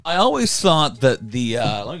I always thought that the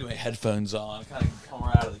let me get my headphones on. Kind of come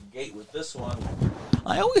right out of the gate with this one.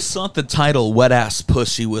 I always thought the title "Wet Ass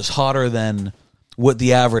Pussy" was hotter than what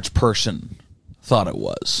the average person thought it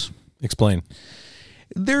was. Explain.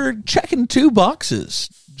 They're checking 2 boxes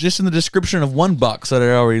just in the description of one box that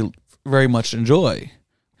I already very much enjoy.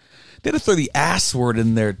 They had to throw the ass word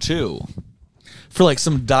in there too, for like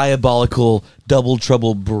some diabolical double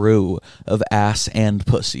trouble brew of ass and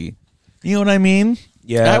pussy. You know what I mean?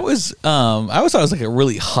 Yeah. I always thought it was like a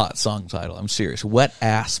really hot song title. I'm serious. Wet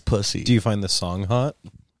Ass Pussy. Do you find the song hot?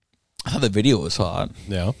 I thought the video was hot.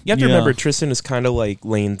 Yeah. You have to Yeah. remember, Tristan is kind of like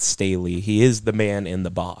Lane Staley. He is the man in the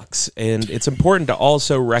box. And it's important to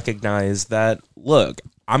also recognize that, look,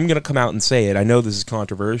 I'm going to come out and say it. I know this is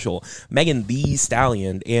controversial. Megan Thee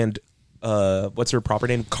Stallion and what's her proper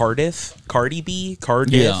name? Cardi B?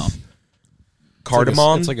 Cardiff? Yeah.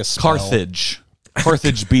 Cardamom? It's like a spell.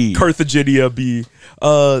 Carthage B. Carthaginia B.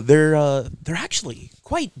 They're actually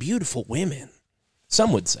quite beautiful women.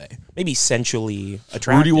 Some would say. Maybe sensually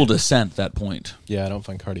attractive. Rudy will dissent that point. Yeah, I don't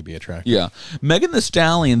find Cardi B attractive. Yeah. Megan the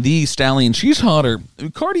Stallion, she's hotter.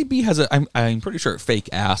 Cardi B has I'm pretty sure, a fake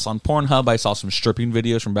ass. On Pornhub, I saw some stripping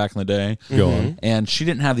videos from back in the day. Go on. And she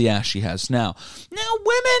didn't have the ass she has now. Now,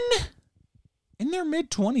 women in their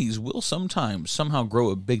mid-20s will sometimes somehow grow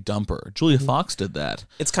a big dumper. Julia Fox did that.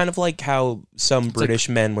 It's kind of like how some British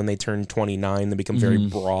men, when they turn 29, they become very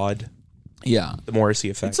broad. Yeah. The Morrissey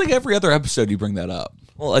effect. It's like every other episode you bring that up.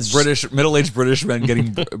 Well, it's Middle-aged British men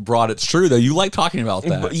getting broad. It's true, though. You like talking about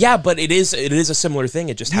that. Yeah, but it is a similar thing.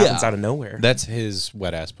 It just happens out of nowhere. That's his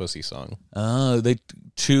Wet Ass Pussy song. Oh, they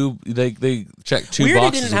check 2 Weird it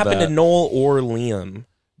boxes didn't of happen that. to Noel or Liam.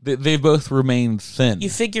 They both remained thin. You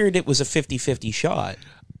figured it was a 50-50 shot.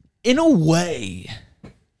 In a way.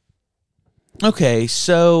 Okay,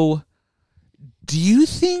 so do you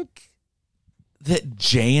think that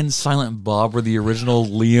Jay and Silent Bob were the original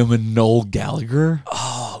Liam and Noel Gallagher?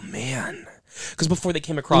 Oh, man. Because before they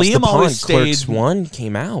came across Liam the pond, always Clerks stayed- 1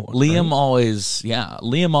 came out. Liam right?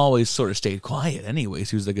 always sort of stayed quiet anyways.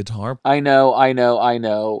 He was the guitar. I know.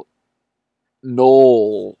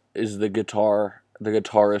 Noel is the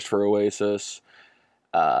guitarist for Oasis.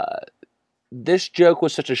 This joke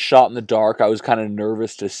was such a shot in the dark, I was kind of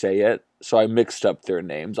nervous to say it, so I mixed up their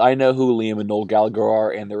names. I know who Liam and Noel Gallagher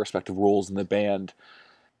are and their respective roles in the band.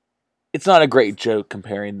 It's not a great joke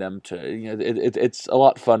comparing them to, it's a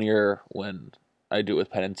lot funnier when I do it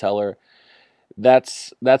with Penn and Teller.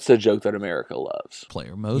 That's the joke that America loves.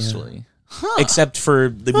 Player mostly. Except for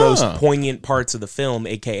the most poignant parts of the film,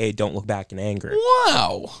 a.k.a. Don't Look Back in Anger.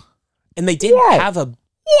 Wow. And they did have a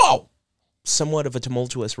somewhat of a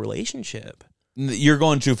tumultuous relationship. You're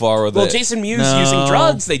going too far with Well, it. Jason Mewes using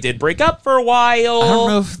drugs. They did break up for a while. I don't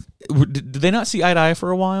know if... Did they not see eye to eye for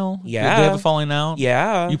a while? Yeah. Did they have a falling out?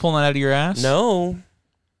 Yeah. You pulling that out of your ass? No.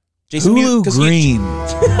 Jason Hulu Mewes, Green.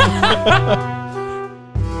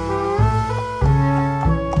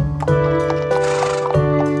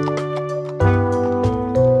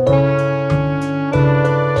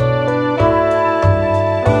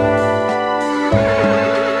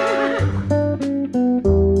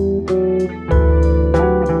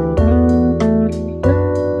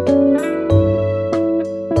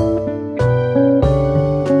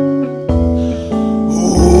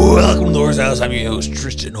 Welcome to Laura's House. I'm your host,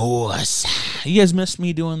 Tristan Horse. You guys missed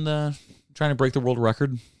me trying to break the world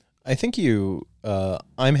record? I think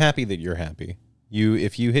I'm happy that you're happy.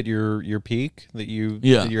 If you hit your peak that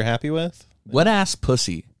you're happy with. Wet ass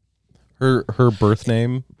pussy. Her birth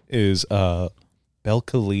name is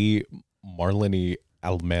Belkali Marlene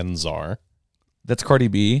Almanzar. That's Cardi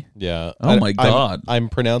B. Yeah. Oh my God. I'm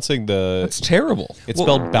pronouncing That's terrible. It's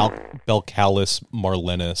spelled Belcalis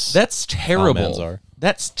Marlenis. That's terrible. Almanzar.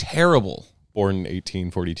 That's terrible. Born in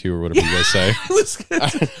 1842 or whatever you guys say.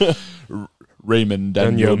 Raymond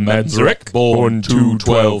Daniel Manzarek, born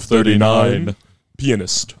 2/12/39.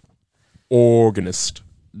 Pianist. Organist.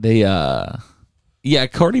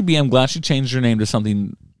 Cardi B, I'm glad she changed her name to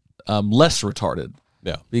something less retarded.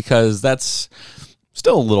 Yeah. Because that's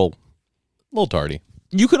Still a little tardy.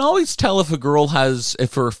 you can always tell if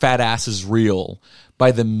if her fat ass is real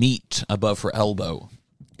by the meat above her elbow.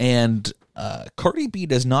 And Cardi B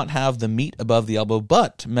does not have the meat above the elbow,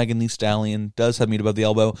 but Megan Thee Stallion does have meat above the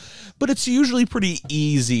elbow. But it's usually pretty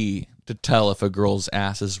easy to tell if a girl's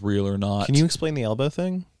ass is real or not. Can you explain the elbow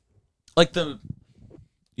thing? Like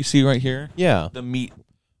you see right here? Yeah. The meat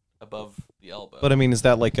above the elbow. But I mean, is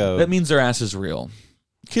that like That means their ass is real.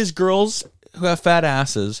 Because girls who have fat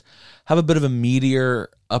asses have a bit of a meatier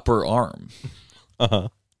upper arm. Uh-huh.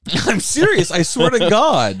 I'm serious. I swear to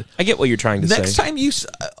God. I get what you're trying to say. Next time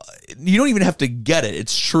you don't even have to get it.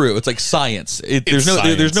 It's true. It's like science.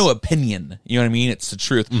 There's no opinion. You know what I mean? It's the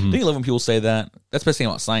truth. Don't you love when people say that? That's the best thing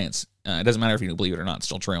about science. It doesn't matter if you believe it or not. It's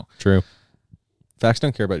still true. True. Facts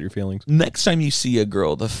don't care about your feelings. Next time you see a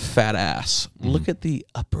girl with a fat ass, look at the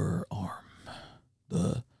upper arm.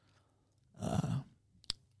 The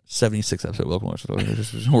 76th episode. Welcome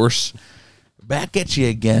to Horse. Back at you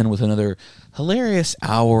again with another hilarious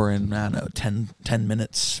hour and, I don't know, 10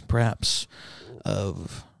 minutes, perhaps,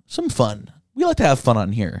 of some fun. We like to have fun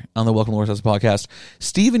on here on the Welcome to Horse House podcast.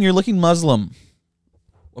 Steven, you're looking Muslim.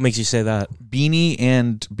 What makes you say that? Beanie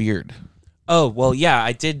and beard. Oh, well, yeah,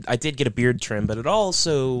 I did get a beard trim, but it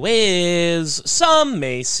also is, some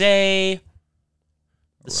may say,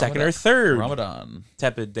 the second or third Ramadan.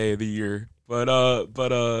 tepid day of the year. But I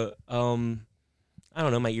don't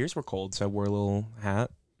know, my ears were cold, so I wore a little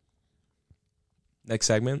hat. Next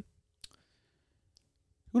segment.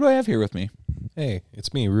 Who do I have here with me? Hey,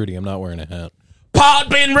 it's me, Rudy. I'm not wearing a hat. Pod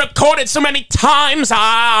been recorded so many times,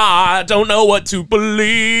 I don't know what to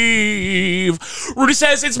believe. Rudy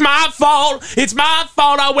says it's my fault,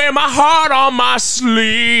 I wear my heart on my sleeve.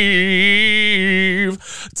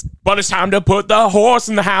 But it's time to put the horse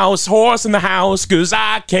in the house, cause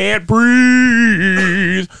I can't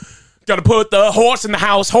breathe. Gotta put the horse in the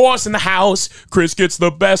house, Chris gets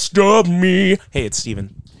the best of me. Hey, it's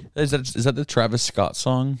Steven. Is that the Travis Scott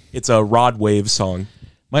song? It's a Rod Wave song.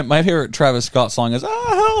 My favorite Travis Scott song is,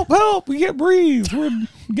 help, we can't breathe. We're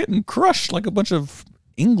getting crushed like a bunch of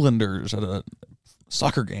Englanders at a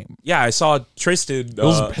soccer game. Yeah, I saw Tristan.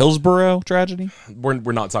 Hillsborough tragedy?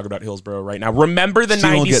 We're not talking about Hillsborough right now. Remember the 90s.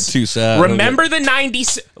 Don't get too sad. Remember the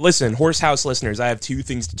 90s. Listen, Horsehouse listeners, I have two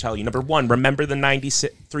things to tell you. Number one, remember the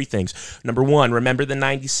 96. Three things. Number one, remember the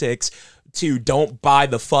 96. Two, don't buy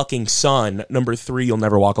the fucking sun. Number three, you'll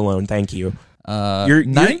never walk alone. Thank you.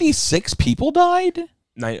 96 people died?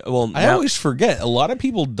 I now, always forget. A lot of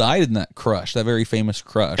people died in that crush, that very famous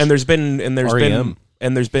crush. And there's been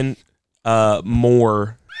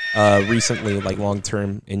more recently, like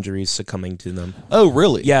long-term injuries succumbing to them. Oh,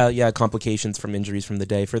 really? Yeah, complications from injuries from the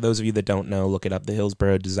day. For those of you that don't know, look it up, the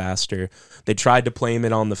Hillsborough disaster. They tried to blame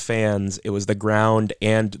it on the fans. It was the ground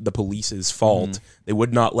and the police's fault. They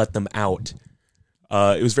would not let them out.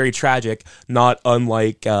 It was very tragic, not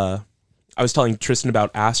unlike... I was telling Tristan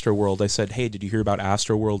about Astroworld. I said, hey, did you hear about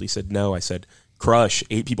Astroworld? He said, no. I said, Crush,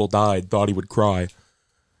 8 people died, thought he would cry.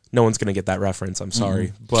 No one's going to get that reference. I'm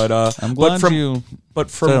sorry. But I'm glad you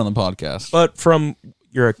said it on the podcast. But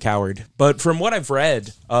you're a coward. But from what I've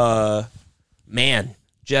read, man,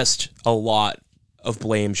 just a lot of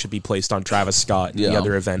blame should be placed on Travis Scott and the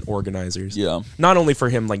other event organizers. Yeah. Not only for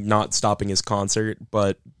him like not stopping his concert,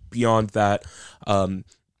 but beyond that,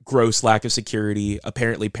 gross lack of security.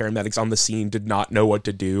 Apparently paramedics on the scene did not know what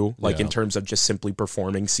to do, in terms of just simply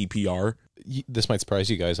performing CPR. This might surprise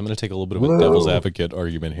you guys. I'm going to take a little bit of a devil's advocate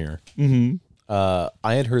argument here. Mm-hmm.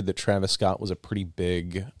 I had heard that Travis Scott was a pretty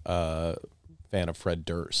big fan of Fred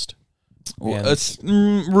Durst. Well,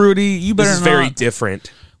 Rudy, you better This is very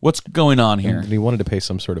different. What's going on here? And he wanted to pay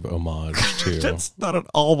some sort of homage to... That's not at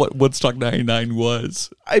all what Woodstock 99 was.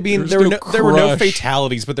 I mean, there were no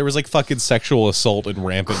fatalities, but there was like fucking sexual assault and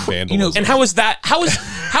rampant vandalism. And how is that? How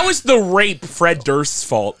is the rape Fred Durst's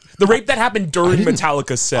fault? The rape that happened during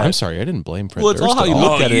Metallica's set. I'm sorry, I didn't blame Fred Well, Durst. it's all how you at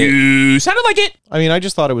look at it. You sounded like it. I mean, I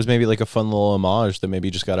just thought it was maybe like a fun little homage that maybe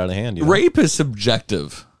just got out of hand. You know? Rape is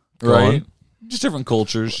subjective, Go right? on. Just different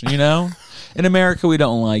cultures, you know? In America, we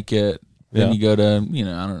don't like it. Then Yeah. you go to,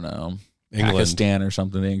 I don't know, England. Pakistan or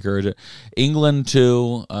something, they encourage it. England,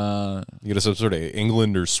 too. You go to some sort of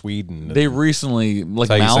England or Sweden. They recently, like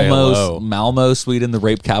That's how you say hello. Malmo, Sweden, the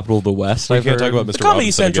rape capital of the West. We I've can't heard. talk about Mr. The Comedy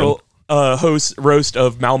Robinson Central again. roast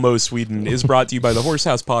of Malmo, Sweden is brought to you by the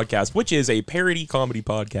Horsehouse Podcast, which is a parody comedy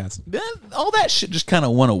podcast. All that shit just kind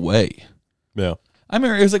of went away. Yeah. I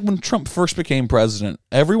mean, it was like when Trump first became president,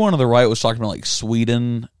 everyone on the right was talking about like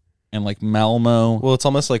Sweden and like Malmo. Well, it's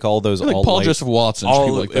almost like all those like alt-right- Paul Joseph Watson.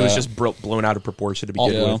 people like It was that. just blown out of proportion to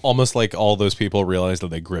begin Yeah. with. almost like all those people realized that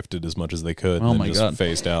they grifted as much as they could. Oh and my then just God.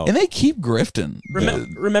 phased out. And they keep grifting.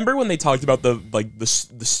 Remember when they talked about the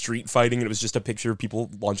street fighting and it was just a picture of people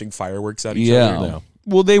launching fireworks at each other? No.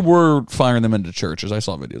 Well, they were firing them into churches. I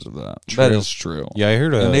saw videos of that. That is true. Yeah, I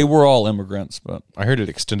heard. And they were all immigrants, but I heard it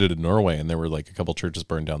extended to Norway, and there were like a couple churches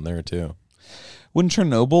burned down there too. when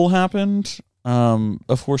Chernobyl happened,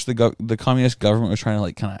 of course the communist government was trying to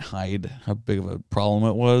like kind of hide how big of a problem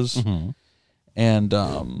it was, and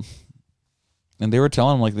they were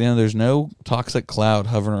telling them like, there's no toxic cloud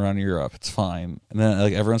hovering around Europe, it's fine. And then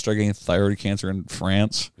like everyone started getting thyroid cancer in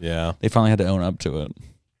France. Yeah, They finally had to own up to it.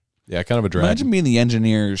 Yeah, kind of a drag. Imagine being the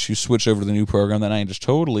engineers who switched over to the new program that night and just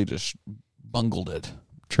totally just bungled it.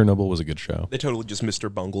 Chernobyl was a good show. They totally just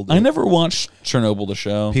Mr. Bungled it. I never watched Chernobyl, the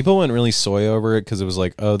show. People went really soy over it because it was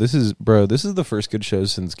like, oh, this is the first good show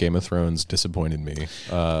since Game of Thrones disappointed me.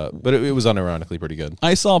 But it was unironically pretty good.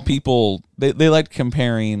 I saw people, they liked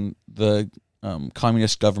comparing the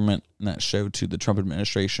communist government in that show to the Trump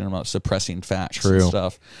administration about suppressing facts and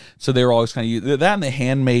stuff. So they were always kind of, that and The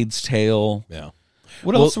Handmaid's Tale. Yeah.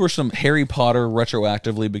 What else were some, Harry Potter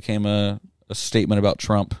retroactively became a statement about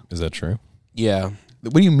Trump. Is that true? Yeah.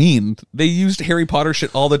 What do you mean? They used Harry Potter shit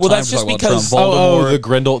all the time. that's to talk just about because- Trump. Voldemort, the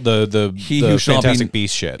Grendel, the He who shall Fantastic be-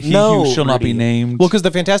 Beast shit. he No, who shall not be Rudy. named. Well, because the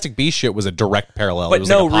Fantastic Beast shit was a direct parallel. It But was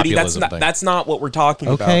no, like a Rudy, that's populism not thing. not what we're talking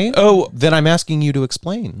Okay. about. Oh. Then I'm asking you to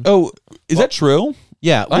explain. oh, is that true?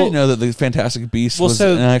 Yeah, I didn't know that the Fantastic Beast was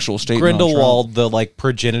so an actual statement. on Trump. Grindelwald, the like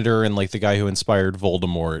progenitor and like the guy who inspired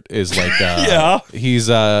Voldemort, is like Yeah. He's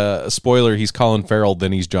spoiler. He's Colin Farrell.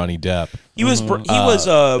 Then he's Johnny Depp. He was And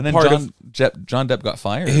then part John, of John Depp got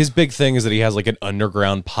fired. His big thing is that he has like an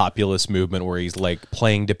underground populist movement where he's like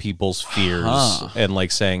playing to people's fears and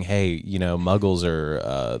like saying, "Hey, you know, Muggles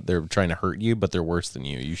are they're trying to hurt you, but they're worse than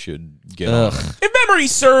you. You should get on it." If memory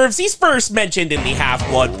serves, he's first mentioned in the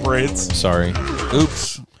Half-Blood Prince. Sorry.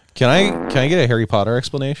 Oops. Can I get a Harry Potter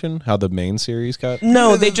explanation? How the main series got?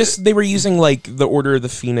 No, they were using like the Order of the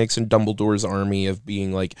Phoenix and Dumbledore's army of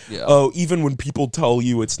being like, oh, even when people tell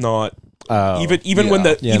you it's not, even when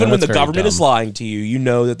the Yeah, no, when the that's very government is dumb. lying to you, you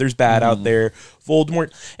know that there's bad out there.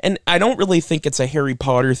 Voldemort, and I don't really think it's a Harry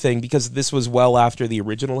Potter thing because this was well after the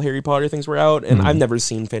original Harry Potter things were out, and I've never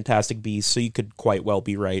seen Fantastic Beasts, so you could quite well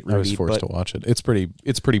be right, Rudy. I was forced to watch it. It's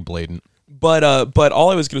pretty blatant. But all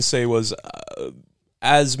I was going to say was,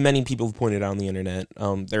 as many people have pointed out on the internet,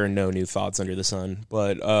 there are no new thoughts under the sun.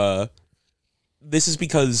 But this is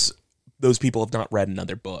because those people have not read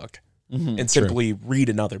another book and simply read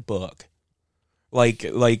another book. Like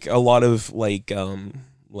a lot of like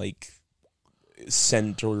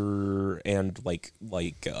center and like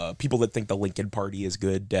people that think the Lincoln Party is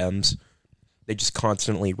good Dems. They just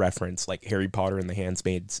constantly reference like Harry Potter and the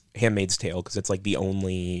Handmaid's Tale because it's like the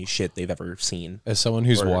only shit they've ever seen. As someone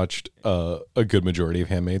who's watched a good majority of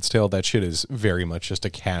Handmaid's Tale, that shit is very much just a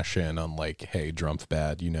cash in on like, hey, Drumpf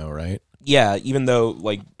bad, you know, right? Yeah, even though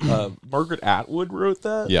like Margaret Atwood wrote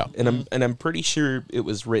that. Yeah. and I'm pretty sure it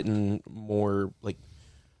was written more like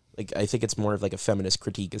I think it's more of like a feminist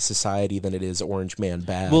critique of society than it is Orange Man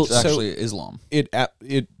bad. Well, It's actually Islam. it.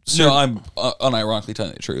 No, I'm unironically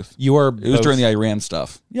telling the truth. You are. It was during the Iran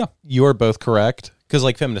stuff. Yeah. You are both correct because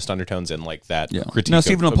like feminist undertones in like that critique. Now,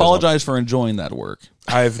 Stephen, of apologize for enjoying that work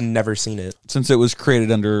I've never seen it. since it was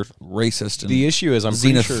created under racist and The issue is I'm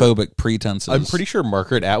pretty sure, xenophobic pretenses. I'm pretty sure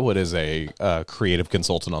Margaret Atwood is a creative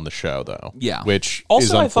consultant on the show, though. Yeah. which is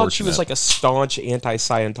Also, I thought she was unfortunate. like a staunch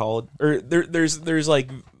anti-Scientologist. Or there's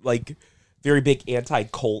like very big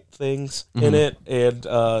anti-cult things in it, and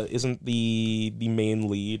isn't the main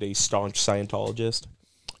lead a staunch Scientologist?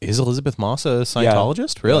 Is Elizabeth Moss a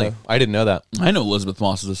Scientologist? Really? Yeah. I didn't know that. I know Elizabeth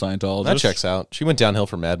Moss is a Scientologist. That checks out. She went downhill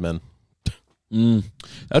for Mad Men.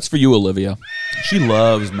 That's for you, Olivia. She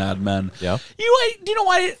loves Mad Men. Yeah. Do you know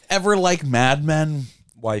why I didn't ever like Mad Men?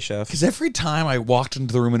 Why, Chef? Because every time I walked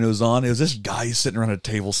into the room and it was on, it was this guy sitting around a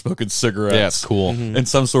table smoking cigarettes. Yeah, it's cool. In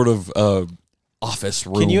some sort of office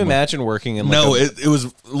room. Can you imagine working in like No, a,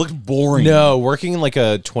 it looked boring. No, working in like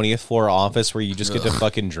a 20th floor office where you just get to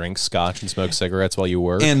fucking drink scotch and smoke cigarettes while you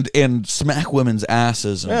work. And smack women's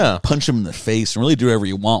asses and punch them in the face and really do whatever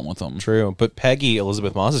you want with them. True, but Peggy,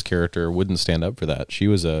 Elizabeth Moss's character, wouldn't stand up for that. She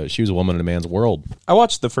was a woman in a man's world. I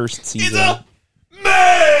watched the first season.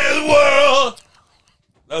 Man's world.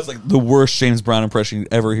 That was like the worst James Brown impression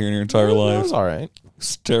you'd ever hear in your entire That life. was all right.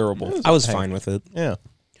 It's terrible. I was fine with it. Yeah,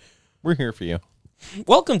 we're here for you.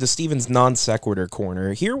 Welcome to Steven's Non Sequitur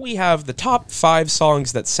Corner. Here we have the top 5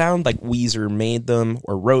 songs that sound like Weezer made them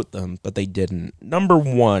or wrote them, but they didn't. Number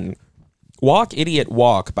 1, Walk Idiot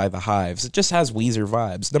Walk by The Hives. It just has Weezer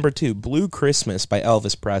vibes. Number 2, Blue Christmas by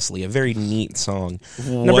Elvis Presley. A very neat song.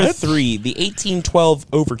 Number 3, The 1812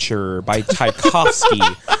 Overture by Tchaikovsky.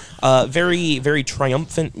 Very, very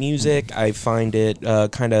triumphant music. I find it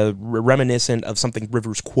kind of reminiscent of something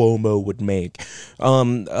Rivers Cuomo would make.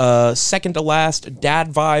 Second to last, Dad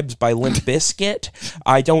Vibes by Limp Bizkit.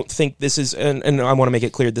 I don't think this is, and I want to make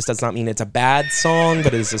it clear, this does not mean it's a bad song,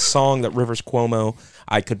 but it is a song that Rivers Cuomo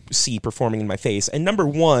I could see performing in my face. And number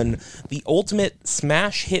 1, the ultimate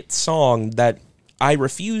smash hit song that I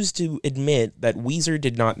refuse to admit that Weezer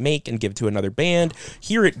did not make and give to another band.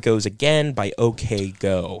 Here it goes again by OK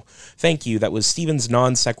Go. Thank you. That was Steven's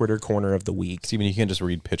non sequitur corner of the week. Steven, you can just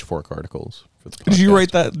read Pitchfork articles for the podcast. Did you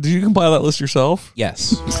write that? Did you compile that list yourself? Yes.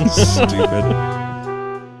 Stupid.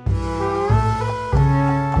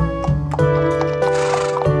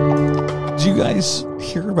 Did you guys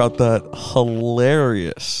hear about that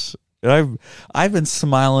hilarious? I've been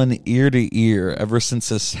smiling ear to ear ever since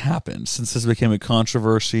this happened, since this became a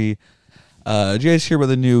controversy. Did you guys hear about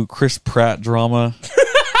the new Chris Pratt drama?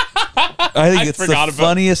 I think it's the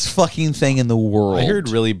funniest fucking thing in the world. I heard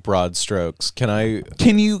really broad strokes. Can I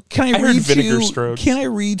Can I heard read to vinegar you? strokes. Can I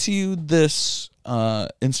read to you this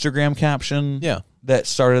Instagram caption? Yeah. That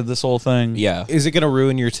started this whole thing. Yeah. Is it going to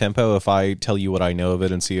ruin your tempo if I tell you what I know of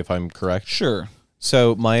it and see if I'm correct? Sure.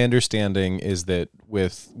 So my understanding is that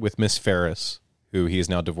with Miss Ferris, who he is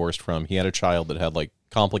now divorced from, he had a child that had like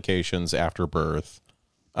complications after birth.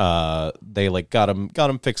 They like got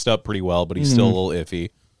him fixed up pretty well, but he's still a little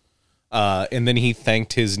iffy. And then he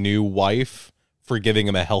thanked his new wife for giving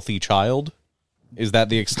him a healthy child. Is that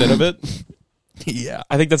the extent of it? Yeah.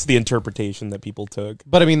 I think that's the interpretation that people took.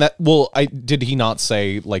 But I mean did he not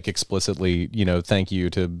say like explicitly, thank you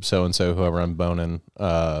to so and so whoever I'm boning,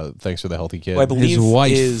 thanks for the healthy kid. Well, I believe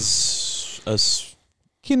wife. is a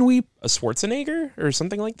Schwarzenegger or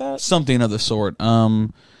something like that. Something of the sort. a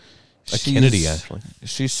Kennedy actually.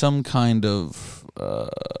 She's some kind of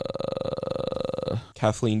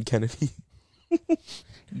Kathleen Kennedy.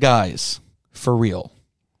 guys, for real.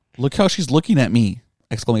 Look how she's looking at me!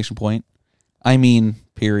 Exclamation point. I mean,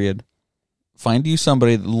 period. Find you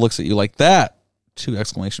somebody that looks at you like that. 2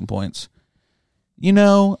 exclamation points.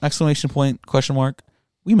 Exclamation point, question mark.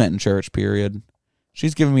 We met in church, period.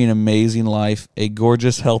 She's given me an amazing life, a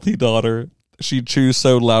gorgeous, healthy daughter. She chews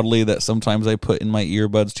so loudly that sometimes I put in my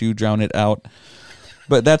earbuds to drown it out.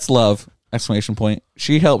 But that's love, exclamation point.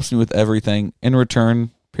 She helps me with everything. In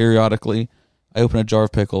return, periodically, I open a jar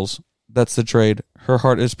of pickles. That's the trade. Her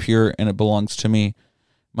heart is pure and it belongs to me.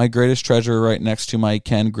 My greatest treasure right next to my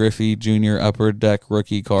Ken Griffey Jr. Upper Deck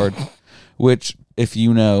rookie card, which, if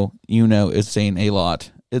you know, is saying a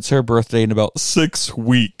lot. It's her birthday in about 6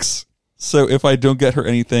 weeks. So if I don't get her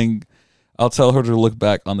anything, I'll tell her to look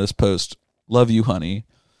back on this post. Love you, honey.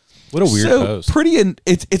 What a weird post.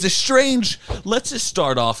 It's a strange. Let's just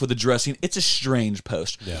start off with addressing. It's a strange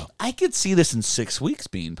post. Yeah. I could see this in 6 weeks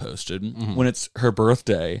being posted when it's her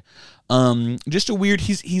birthday. Just a weird.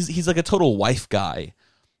 He's like a total wife guy,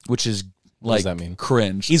 which is like does that mean?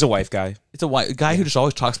 cringe. He's a wife guy. It's a guy who just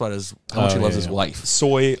always talks about how much he loves his wife.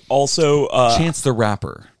 Soy also. Chance the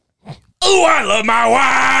Rapper. Oh, I love my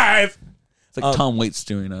wife. It's like Tom Waits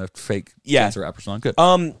doing a fake Chance the Rapper song. Good.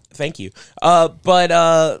 Thank you. But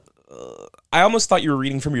I almost thought you were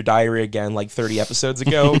reading from your diary again, like 30 episodes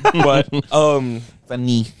ago. But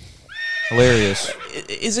Funny, hilarious.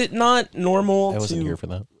 Is it not normal? I wasn't here for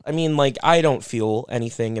that. I mean, like, I don't feel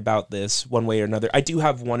anything about this one way or another. I do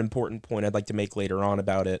have one important point I'd like to make later on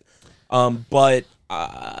about it. But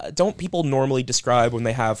don't people normally describe when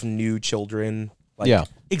they have new children? Like, Yeah.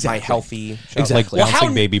 my healthy child? Exactly.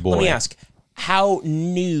 Bouncing baby boy. Let me ask, how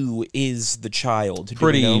new is the child? Do we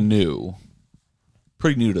Pretty know? new.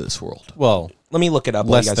 Pretty new to this world. Well, Let me look it up.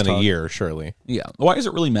 while you less guys than a talk. year, surely. Yeah. Why does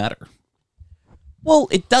it really matter? Well,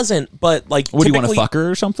 it doesn't, but like, What, do you want to typically- fuck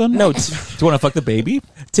her or something? No, Do you want to fuck the baby?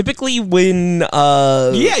 typically when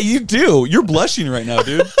Yeah, you do. You're blushing right now,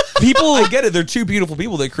 dude. people I get it. They're two beautiful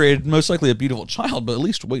people. They created most likely a beautiful child, but at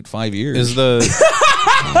least wait 5 years. Is the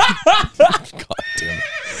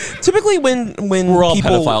typically when We're all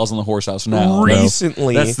people pedophiles in the horse house now.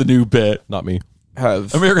 recently That's the new bit. not me?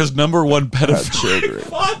 have America's #1 pedophile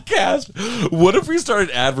podcast. What if we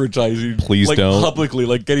started advertising? Please like, don't. publicly,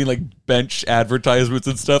 like getting like bench advertisements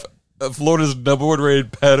and stuff. Florida's #1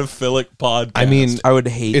 rated pedophilic podcast. I mean, I would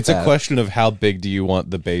hate it's that. a question of how big do you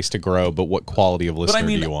want the base to grow, but what quality of but listener I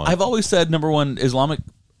mean, do you want? I've always said #1 Islamic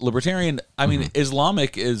libertarian. I mean,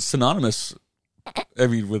 Islamic is synonymous. I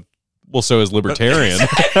mean, with well, so is libertarian.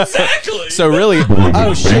 exactly. So really,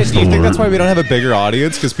 oh shit! Do you think that's why we don't have a bigger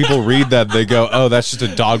audience? Because people read that, they go, "Oh, that's just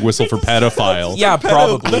a dog whistle for pedophile." Yeah,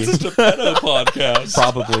 probably. That's just a pedo podcast.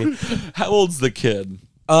 Probably. How old's the kid?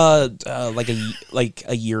 Like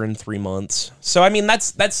a year and 3 months. So I mean,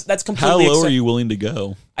 that's completely. How low are you willing to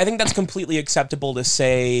go? I think that's completely acceptable to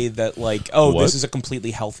say that, like, oh, What? this is a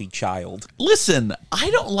completely healthy child. Listen, I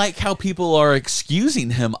don't like how people are excusing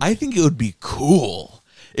him. I think it would be cool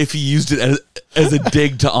if he used it as a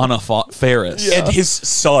dig to Anna Faris And his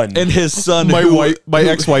son. and his son. My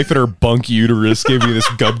ex-wife and her bunk uterus gave me this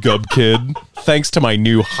gub kid. Thanks to my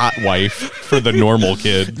new hot wife for the normal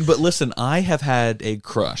kid. But listen, I have had a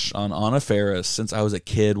crush on Anna Faris since I was a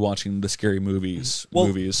kid watching the Scary Movies.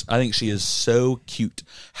 I think she is so cute.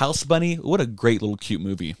 House Bunny, what a great little cute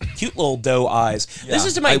movie. Cute little doe eyes. This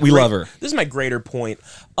is we love her. This is my greater point.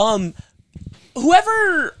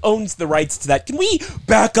 Whoever owns the rights to that, can we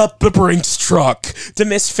back up the Brinks truck to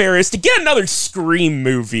Miss Ferris to get another Scream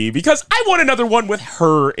movie? Because I want another one with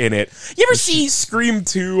her in it. You ever see Scream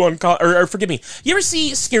 2 on, or forgive me, you ever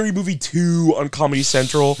see Scary Movie 2 on Comedy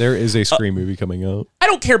Central? There is a Scream movie coming out. I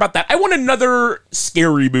don't care about that. I want another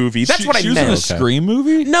scary movie. That's what I She was meant. in a Scream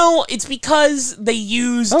movie? No, it's because they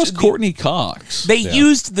used... That was Courtney Cox. They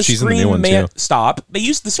used the She's in the new Scream one, Man... too. Stop. They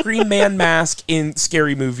used the Scream Man mask in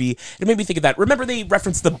Scary Movie. It made me think of that. Remember they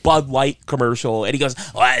referenced the Bud Light commercial, and he goes,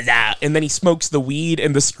 "What's that?" And then he smokes the weed,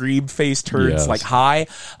 and the Scream face turns Yes. like high.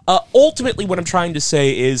 Ultimately, what I'm trying to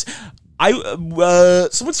say is...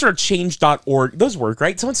 someone started change.org. Those work,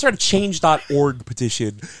 right? Someone started change.org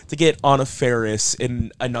petition to get Anna Faris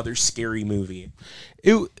in another scary movie.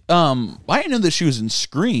 I didn't know that she was in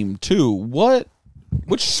Scream too.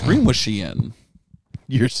 Which Scream was she in?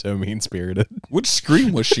 You're so mean-spirited. Which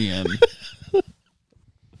Scream was she in?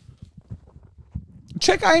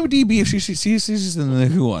 Check IMDb if she's in the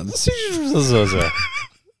Who one. Steven,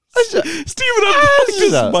 unplugged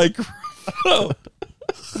his microphone.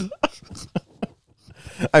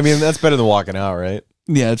 I mean, that's better than walking out, right?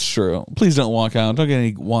 Yeah, it's true. Please don't walk out. Don't get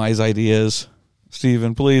any wise ideas,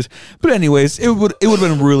 Steven, please. But anyways, it would have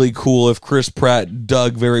been really cool if Chris Pratt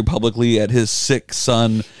dug very publicly at his sick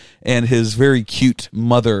son and his very cute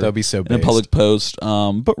mother. That'd be so in a based. public post.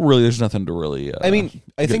 But really, there's nothing to really. I mean,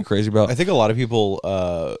 I get think crazy about. I think a lot of people.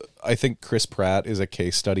 I think Chris Pratt is a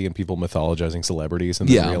case study in people mythologizing celebrities and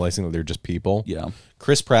then Yeah. realizing that they're just people. Yeah.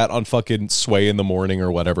 Chris Pratt on fucking Sway in the Morning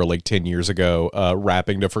or whatever, like 10 years ago,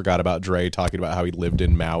 rapping to Forgot About Dre, talking about how he lived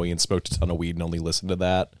in Maui and smoked a ton of weed and only listened to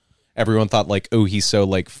that. Everyone thought like, oh, he's so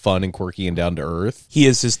like fun and quirky and down to earth. He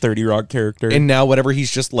is his 30 Rock character. And now whatever,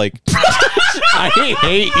 he's just like, I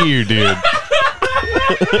hate you, dude.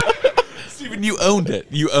 Steven, you owned it.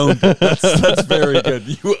 You owned it. That's very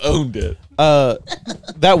good. You owned it.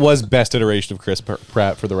 That was best iteration of Chris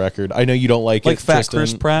Pratt for the record. I know you don't like Like it, fat Tristan.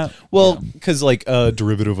 Chris Pratt. Well, because like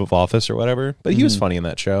derivative of Office or whatever, but he was funny in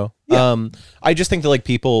that show. I just think that like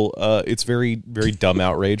people, it's very very dumb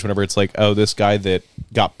outrage whenever it's like, oh, this guy that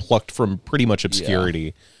got plucked from pretty much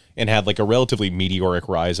obscurity and had like a relatively meteoric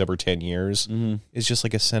rise over 10 years is just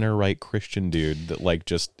like a center right Christian dude that like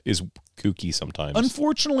just is kooky sometimes.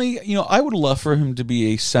 Unfortunately, I would love for him to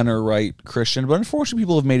be a center right Christian, but unfortunately,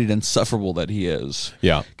 people have made it insufferable that he is.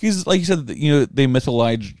 Yeah, Because, like you said, they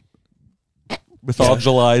mythologize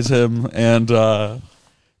him and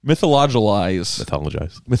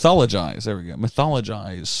mythologize. There we go.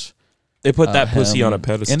 Mythologize. they put that pussy him. on a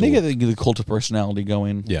pedestal. And they get the cult of personality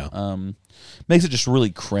going. Yeah. Makes it just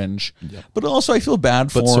really cringe. But also, I feel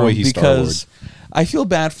bad for But so him he's because I feel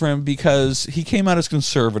bad for him because he came out as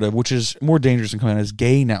conservative, which is more dangerous than coming out as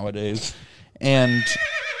gay nowadays. And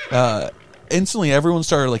instantly, everyone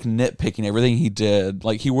started like nitpicking everything he did.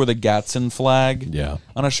 Like he wore the Gadsden flag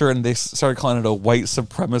on a shirt, and they started calling it a white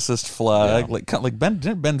supremacist flag. Like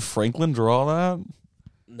didn't Ben Franklin draw that?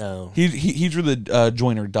 No. He drew the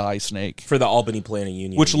join or die snake, For the Albany Planning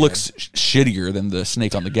Union. which looks shittier than the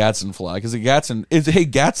snake on the Gadsden flag. Because the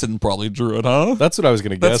Gadsden probably drew it, huh? that's what I was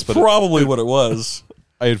gonna guess. That's But probably what it was.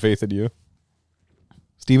 I had faith in you.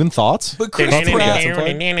 Steven, thoughts? But Chris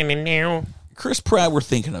Pratt, we're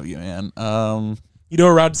thinking of you, man.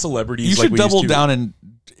 around celebrities. You like should we double used to. down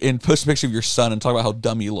and post a picture of your son and talk about how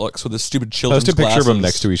dumb he looks with his stupid children's Post a picture glasses. of them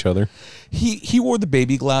next to each other. He wore the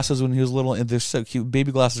baby glasses when he was little, and they're so cute.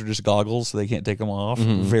 Baby glasses are just goggles, so they can't take them off.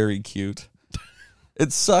 Very cute.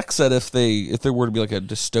 It sucks that if there were to be like a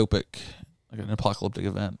dystopic, like an apocalyptic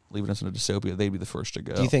event, leaving us in a dystopia, they'd be the first to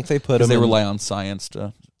go. Do you think they put Because them? they rely on science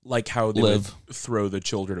to Like how they Live. would throw the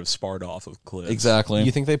children of Sparta off of cliffs. exactly.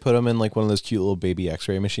 You think they put them in like one of those cute little baby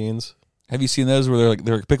X-ray machines? Have you seen those where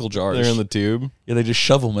they're like pickle jars? They're in the tube. Yeah, they just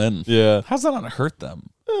shove them in. Yeah, How's that not hurt them?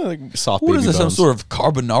 like soft. What baby is this? Some bones. sort of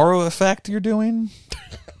Carbonaro effect you're doing?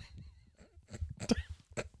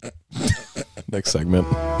 Next segment.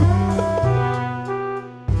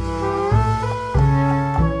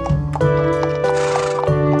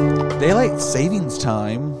 Daylight savings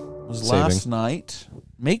time was last night.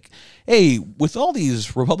 With all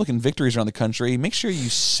these Republican victories around the country, make sure you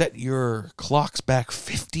set your clocks back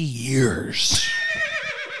 50 years.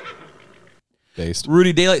 Based.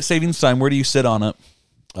 Rudy, daylight savings time, where do you sit on it?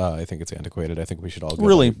 I think it's antiquated. I think we should all go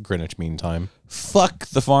Really? to Greenwich Mean Time. Fuck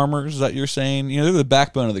the farmers that you're saying. You know, they're the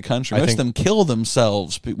backbone of the country. Most of them kill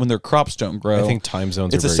themselves when their crops don't grow. I think time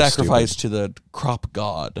zones it's are a very sacrifice stupid. to the crop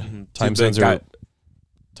god. Time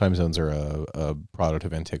zones are a product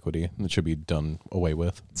of antiquity that should be done away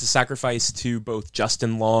with. It's a sacrifice to both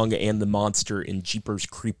Justin Long and the monster in Jeepers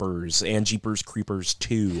Creepers and Jeepers Creepers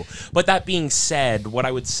 2. But that being said, what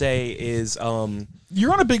I would say is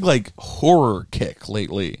You're on a big like horror kick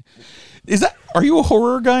lately. Are you a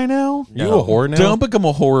horror guy now? You a horror now? Don't become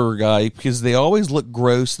a horror guy because they always look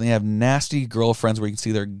gross and they have nasty girlfriends where you can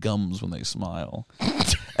see their gums when they smile.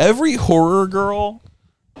 Every horror girl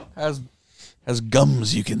has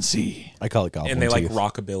gums you can see. I call it goblin and they like teeth.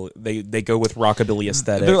 rockabilly. They go with rockabilly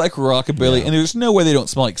aesthetic. They're like rockabilly, and there's no way they don't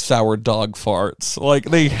smell like sour dog farts. Like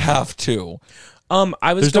they have to.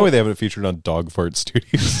 There's no way they haven't featured on Dog Fart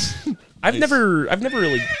Studios. I've never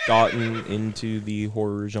really gotten into the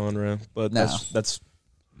horror genre, but No. that's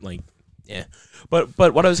like yeah. But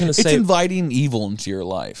what I was gonna It's say, inviting evil into your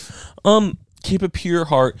life. Keep a pure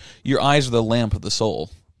heart. Your eyes are the lamp of the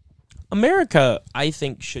soul. America, I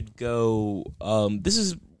think, should go. This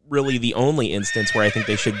is really the only instance where I think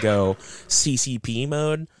they should go CCP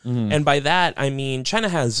mode, and by that I mean China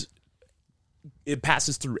it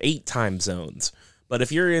passes through 8 time zones. But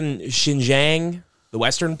if you're in Xinjiang, the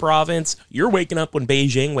Western province, you're waking up when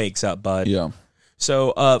Beijing wakes up, bud. Yeah.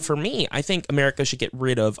 So for me, I think America should get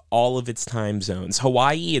rid of all of its time zones.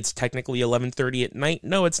 Hawaii, it's technically 11:30 at night.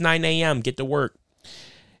 No, it's 9 a.m. Get to work.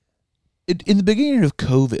 In the beginning of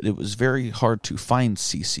COVID, it was very hard to find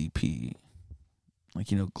CCP, like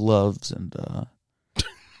gloves and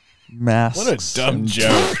masks. What a dumb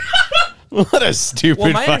joke. What a stupid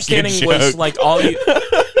Well, my fucking understanding joke. was like all you.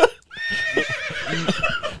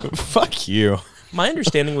 Fuck you. My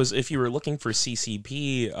understanding was if you were looking for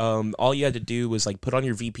CCP, all you had to do was like put on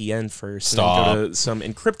your VPN first and then go to some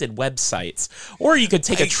encrypted websites. Or you could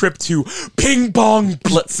take a trip to Ping Pong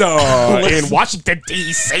Pizza in Washington,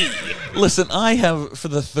 D.C. Listen, I have for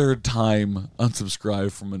the 3rd time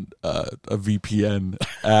unsubscribed from a VPN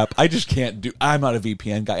app. I just can't do. I'm not a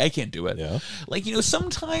VPN guy. I can't do it. Yeah. Like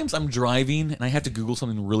sometimes I'm driving and I have to Google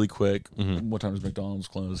something really quick. What time is McDonald's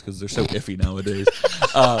closed? Because they're so iffy nowadays.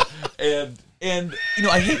 And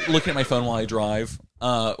I hate looking at my phone while I drive,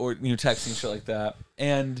 or texting shit like that.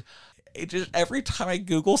 And it just every time I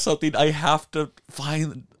Google something, I have to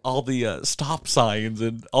find all the stop signs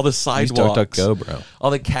and all the Use sidewalks, DuckDuckGo, bro.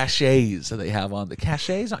 all the caches that they have on the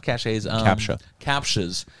caches, not caches,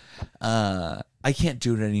 captchas. I can't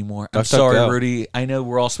do it anymore. I'm sorry, DuckDuckGo. Rudy. I know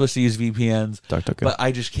we're all supposed to use VPNs, DuckDuckGo. but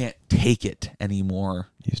I just can't take it anymore.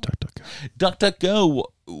 Use DuckDuckGo. DuckDuckGo.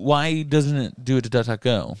 Why doesn't it do it to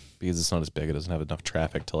DuckDuckGo? Because it's not as big. It doesn't have enough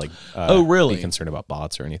traffic to Oh, really? be concerned about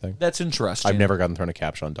bots or anything. That's interesting. I've never gotten thrown a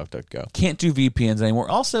captcha on DuckDuckGo. Can't do VPNs anymore.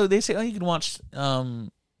 Also, they say you can watch,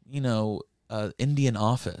 Indian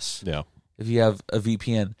Office Yeah. if you have a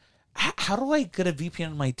VPN. How do I get a VPN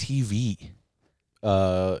on my TV?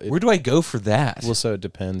 Where do I go for that? Well, so it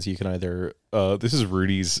depends. You can either this is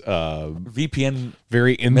Rudy's VPN.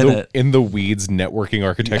 very in Minute. the weeds networking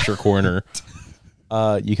architecture corner.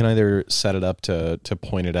 You can either set it up to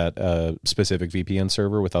point it at a specific VPN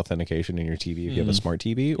server with authentication in your TV if you have a smart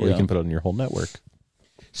TV, or you Yeah. can put it on your whole network.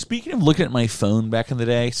 Speaking of looking at my phone back in the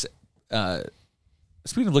day,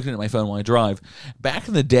 speaking of looking at my phone while I drive, back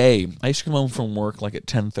in the day, I used to come home from work like at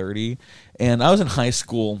 10:30, and I was in high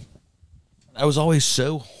school. I was always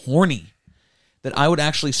so horny that I would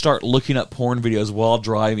actually start looking up porn videos while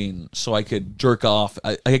driving so I could jerk off.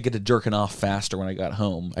 I could get to jerking off faster when I got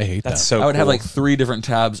home. I hate That's that. so I would have cool. like 3 different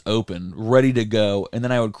tabs open, ready to go, and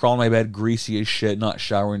then I would crawl in my bed greasy as shit, not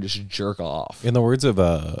shower, and just jerk off. In the words of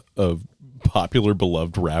popular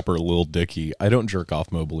beloved rapper Lil Dicky, I don't jerk off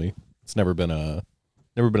mobily. It's never been a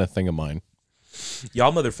thing of mine.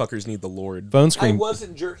 Y'all motherfuckers need the Lord. Phone I screen.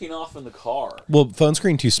 wasn't jerking off in the car. Well, phone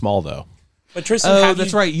screen too small though. But Tristan, Oh, have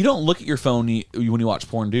that's you, right. You don't look at your phone when you watch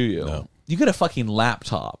porn, do you? No. You get a fucking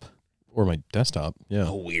laptop. Or my desktop. Yeah.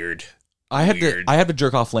 Oh, weird. I have Weird. to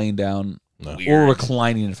jerk off laying down No. or Weird.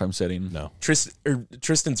 reclining if I'm sitting. No.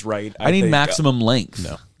 Tristan's right. I need think, maximum length.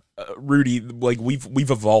 No. Rudy, like we've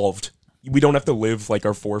evolved. We don't have to live like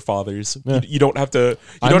our forefathers. Yeah. You don't have to.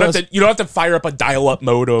 I'm You don't most- have to. You don't have to fire up a dial-up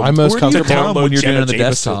modem. I'm most Where do you comfortable. come download when you're doing it on the Jenna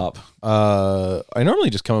Jameson. desktop? I normally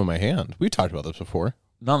just come in my hand. We've talked about this before.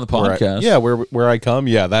 Not on the Where I- podcast. where I come.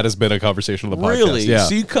 Yeah, that has been a conversation on the podcast. Really? Yeah.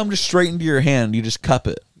 So you come just straight into your hand. You just cup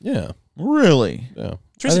it. Yeah. Really? Yeah.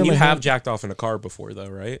 Tristan, I you think have jacked off in a car before, though,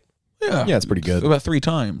 right? Yeah. Yeah, it's pretty good. About 3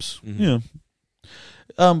 times. Yeah.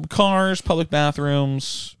 Cars, public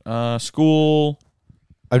bathrooms, school.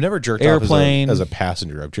 I've never jerked Airplane. off as a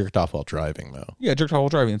passenger. I've jerked off while driving, though. Yeah, jerked off while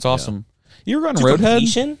driving. It's awesome. You ever gone To Roadhead?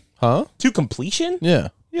 completion? Huh? To completion? Yeah.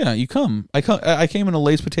 Yeah, you come. I came in a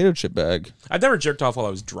Lay's potato chip bag. I've never jerked off while I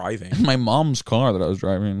was driving. My mom's car that I was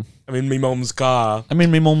driving. I mean, my mom's car. I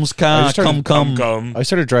mean, my mom's car. just started- Come. I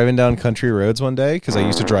started driving down country roads one day because I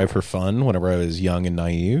used to drive for fun whenever I was young and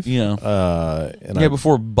naive. Yeah. And Yeah,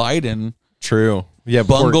 before Biden true. Yeah,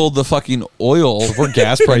 before, bungled the fucking oil. before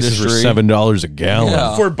gas prices were industry. $7 a gallon.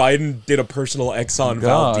 Yeah. Before Biden did a personal Exxon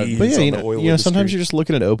God. Valdez But yeah, on you the know, oil sometimes industry. you're just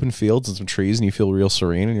looking at open fields and some trees and you feel real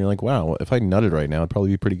serene and you're like, wow, if I nutted right now, it'd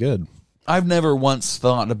probably be pretty good. I've never once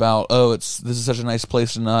thought about, this is such a nice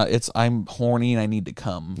place to nut. I'm horny and I need to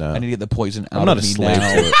come. No. I need to get the poison out I'm not of a me slave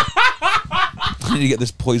now. to it. I need to get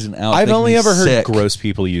this poison out. I've Make only me ever heard sick. gross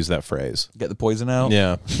people use that phrase. Get the poison out.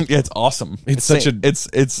 Yeah. Yeah, it's awesome. It's such a-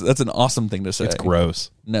 that's an awesome thing to say. It's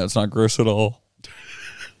gross. No, it's not gross at all.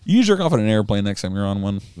 You jerk off on an airplane next time you're on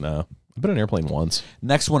one. No. I've been on an airplane once.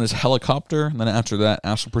 Next one is helicopter, and then after that,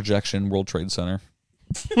 astral projection, World Trade Center,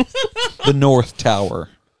 the North Tower.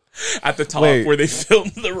 At the top Wait. where they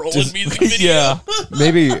filmed the Roland music video. Yeah,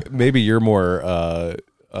 Maybe you're more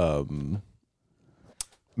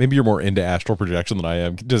maybe you're more into astral projection than I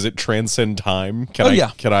am. Does it transcend time? Can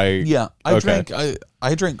yeah. I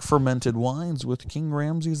I drank fermented wines with King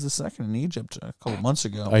Ramses II in Egypt a couple months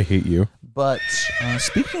ago. I hate you. But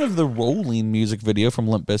speaking of the Rolling music video from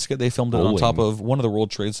Limp Bizkit, they filmed it on Rolling. top of one of the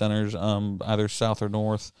World Trade Centers, either south or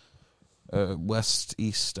north, west,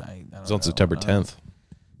 east. I don't It's know. on September 10th.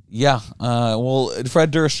 Yeah. Well,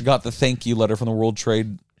 Fred Durst got the thank you letter from the World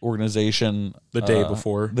Trade Organization The day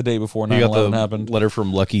before. The day before You got 9/11 the happened. letter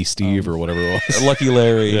from Lucky Steve or whatever it was. Lucky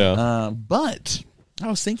Larry. Yeah. But I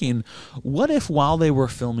was thinking, what if while they were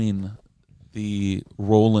filming the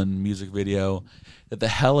Roland music video, that the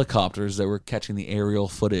helicopters that were catching the aerial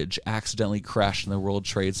footage accidentally crashed in the World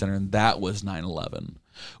Trade Center, and that was 9/11?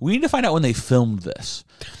 We need to find out when they filmed this.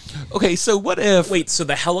 Okay, so what if... Wait, so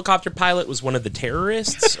the helicopter pilot was one of the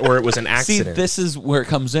terrorists, or it was an See, accident? this is where it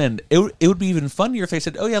comes in. It would be even funnier if they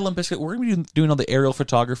said, oh yeah, Limp Bizkit, we're going to be doing all the aerial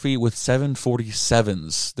photography with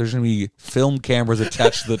 747s. There's going to be film cameras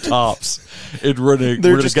attached to the tops. We're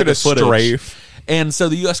just get gonna the footage. strafe. And so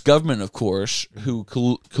the U.S. government, of course, who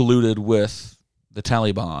colluded with the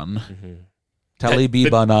Taliban,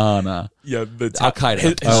 Taliban, yeah, the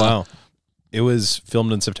Al-Qaeda. Oh, wow. It was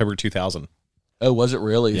filmed in September 2000. Oh, was it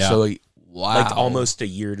really? Yeah. So, wow. like almost a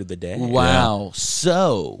year to the day. Wow.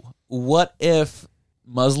 So, what if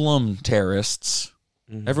Muslim terrorists,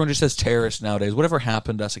 everyone just says terrorists nowadays, whatever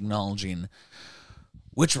happened to us acknowledging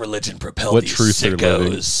which religion propelled What these truth they're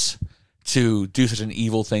living. sickos to do such an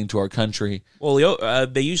evil thing to our country? Well,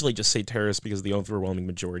 they usually just say terrorists because the overwhelming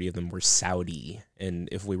majority of them were Saudi, and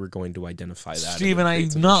if we were going to identify that, it Stephen, would I'm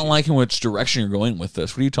create some not issues. liking which direction you're going with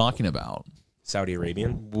this. What are you talking about? Saudi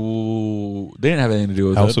Arabian, Ooh, they didn't have anything to do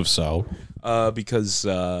with House it. of Saud. because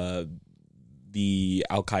the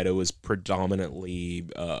Al Qaeda was predominantly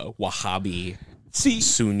Wahhabi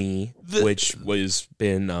Sunni, which was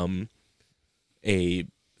been a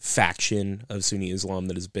faction of Sunni Islam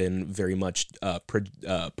that has been very much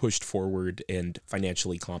pushed forward and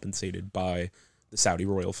financially compensated by the Saudi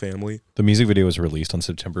royal family. The music video was released on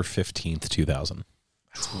September 15th, 2000.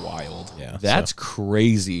 That's wild. Yeah. That's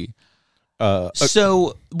crazy. so,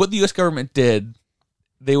 So, what the U.S. government did,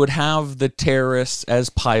 they would have the terrorists as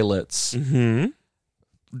pilots Mm-hmm.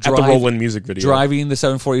 At the Roland music video. driving the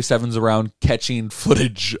 747s around, catching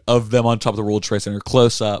footage of them on top of the World Trade Center,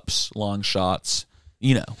 close-ups, long shots,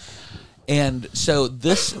 And so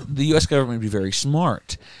the U.S. government would be very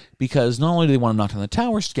smart, because not only do they want to knock down the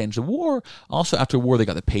towers to get into war, also after war they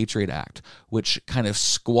got the Patriot Act, which kind of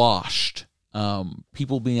squashed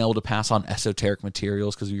people being able to pass on esoteric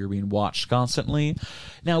materials because we were being watched constantly.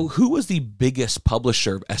 Now, who was the biggest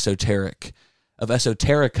publisher of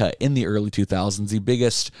esoterica in the early 2000s? The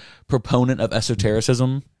biggest proponent of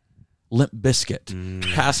esotericism? Limp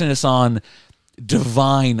Bizkit, passing us on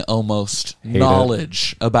divine almost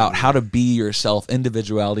knowledge about how to be yourself,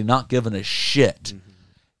 individuality, not giving a shit.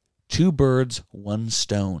 Two birds, one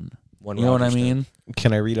stone. One you know what I Roger Stone. mean?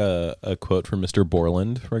 can I read a quote from Mr.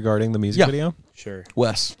 Borland regarding the music video? Sure.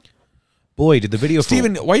 Wes. Boy, did the video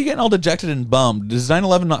Steven, why are you getting all dejected and bummed? Does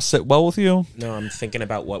 9/11 not sit well with you? No, I'm thinking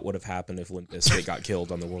about what would have happened if Limp Bizkit got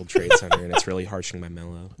killed on the World Trade Center, and it's really harshing my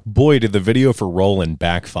mellow. Boy, did the video for Roland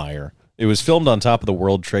backfire. It was filmed on top of the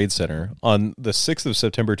World Trade Center. On the 6th of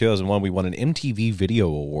September 2001, we won an MTV Video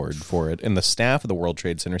Award for it, and the staff of the World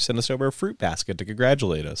Trade Center sent us over a fruit basket to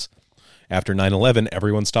congratulate us. After 9/11,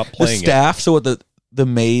 everyone stopped The playing it. staff, so what the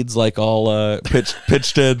maids like all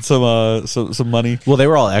pitched in some money. Well, they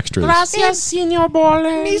were all extras.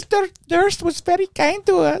 Mr. Durst was very kind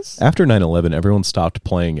to us. After 9/11, everyone stopped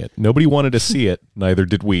playing it. Nobody wanted to see it. Neither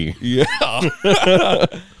did we. Yeah.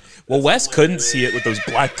 Well, Wes couldn't see it with those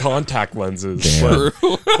black contact lenses. Damn.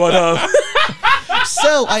 But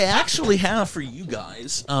So I actually have for you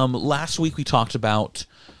guys. Last week we talked about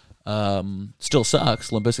Still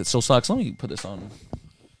Sucks. Limp Bizkit Still Sucks. Let me put this on.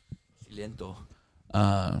 Silento.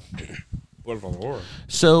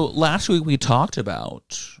 So last week we talked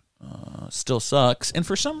about Still Sucks, and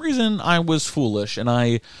for some reason I was foolish, and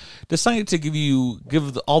I decided to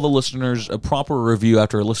give all the listeners a proper review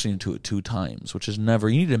after listening to it 2 times, which is never.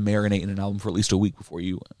 You need to marinate in an album for at least a week before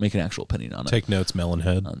you make an actual opinion on it. Take notes,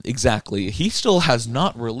 Melonhead. Exactly. He still has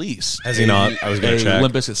not released. Has he not? I was going to check.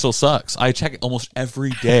 Limp Bizkit Still Sucks. I check it almost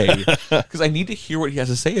every day because I need to hear what he has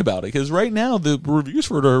to say about it. Because right now the reviews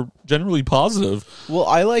for it are generally positive. Well,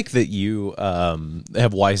 I like that you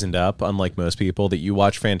have wisened up, unlike most people, that you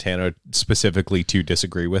watch Fantano specifically to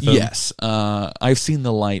disagree with him. Yes, I've seen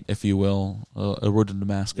the light, if you will, a road to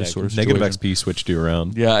Damascus sort of Negative situation. XP switched you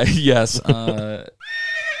around. Yeah. Yes.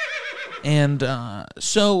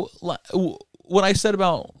 So what I said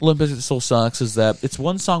about Limp Bizkit Still Sucks is that it's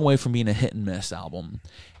one song away from being a hit and miss album,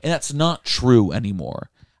 and that's not true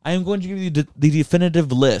anymore. I am going to give you the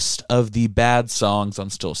definitive list of the bad songs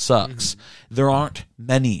on Still Sucks. There aren't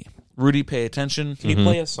many. Rudy, pay attention. can you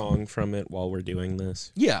play a song from it while we're doing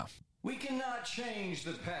this? Yeah. We cannot change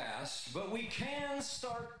the past, but we can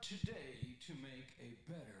start today to make a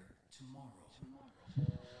better tomorrow.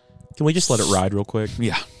 Can we just let it ride real quick?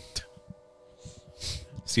 Yeah.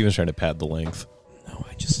 Steven's trying to pad the length. No,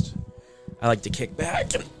 I like to kick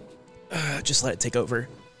back and just let it take over.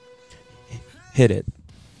 Hit it.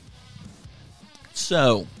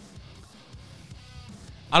 So,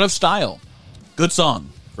 Out of Style, good song.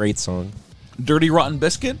 Great song. Dirty Rotten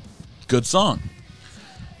Biscuit, good song.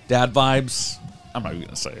 Dad Vibes, I'm not even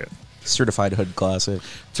going to say it. Certified hood classic.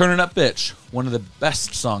 Turnin' Up Bitch, one of the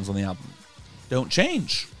best songs on the album. Don't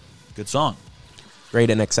Change, good song. Great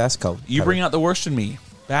NXS cover. You Bring Out the Worst in Me,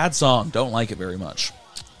 bad song, don't like it very much.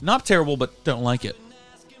 Not terrible, but don't like it.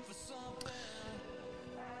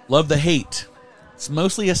 Love the Hate, it's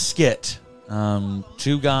mostly a skit.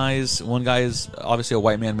 2 guys, one guy is obviously a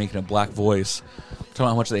white man making a black voice, talking about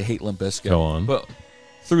how much they hate Limp Bizkit. Go on. But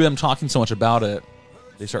through them talking so much about it,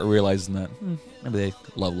 they start realizing that maybe they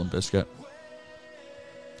love Limp Bizkit.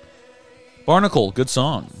 Barnacle, good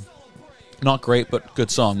song. Not great, but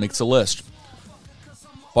good song. Makes the list.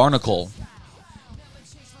 Barnacle.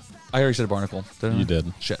 I already said Barnacle. Didn't I? You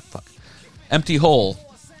did. Shit, fuck. Empty Hole.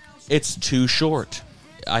 It's too short.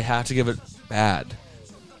 I have to give it bad.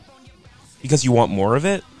 Because you want more of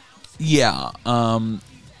it? Yeah.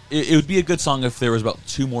 It would be a good song if there was about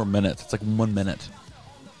 2 more minutes. It's like 1 minute.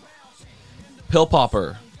 Pill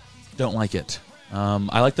Popper. Don't like it.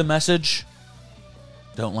 I like the message.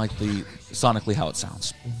 Don't like the sonically how it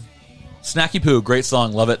sounds. Snacky Poo, great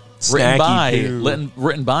song, love it.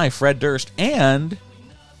 Written by Fred Durst and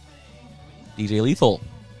DJ Lethal.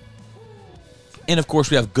 And of course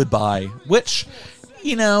we have Goodbye, which,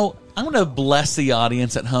 I'm going to bless the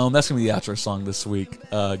audience at home. That's going to be the outro song this week.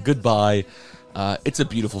 Goodbye. It's a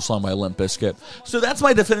beautiful song by Limp Bizkit. So that's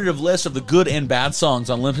my definitive list of the good and bad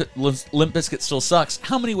songs on Limp Bizkit Still Sucks.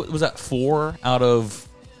 How many was that? 4 out of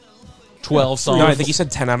 12 songs? No, I think you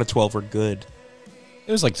said 10 out of 12 were good.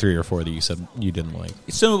 It was like 3 or 4 that you said you didn't like.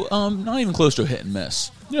 So not even close to a hit and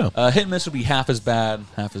miss. Yeah. Hit and miss would be half as bad,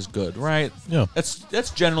 half as good, right? Yeah. That's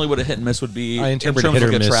generally what a hit and miss would be. I interpret in terms hit or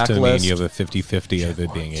of a miss track to mean list. you have a 50-50 of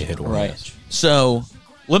it being a hit or Right. miss. So,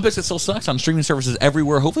 Limp Bizkit Still Sucks on streaming services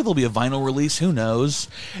everywhere. Hopefully there'll be a vinyl release. Who knows?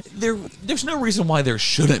 There's no reason why there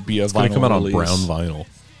shouldn't be a It's vinyl going to come out release. on brown vinyl.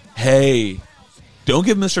 Hey, don't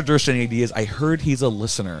give Mr. Durst any ideas. I heard he's a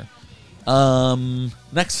listener.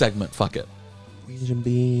 Next segment. Fuck it. We should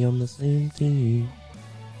be on the same team.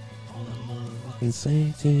 On the fucking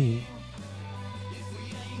same team.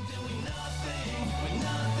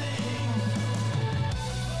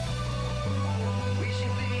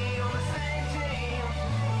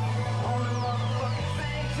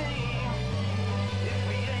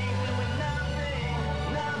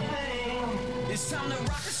 It's time to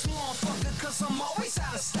rock this motherfucker, cause I'm always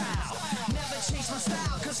out of style. Never change my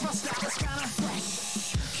style, cause my style is kinda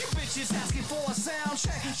fresh. You bitches asking for a sound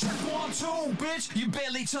check. Check 1, 2, bitch. You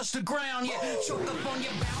barely touch the ground yet. Choked up on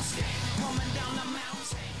your bounce, coming down the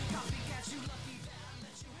mountain. Copycat, you lucky that I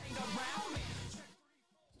let you hang around me.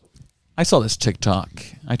 I saw this TikTok.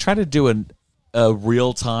 I tried to do a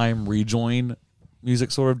real-time rejoin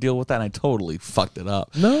music sort of deal with that, and I totally fucked it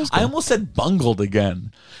up. No, it's I good. almost said bungled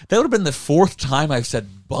again. That would have been the fourth time I've said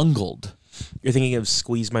bungled. You're thinking of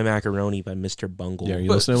 "Squeeze My Macaroni" by Mr. Bungle. Yeah, are you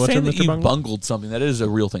But listening to much saying of that Mr. you Bungle? bungled something, that is a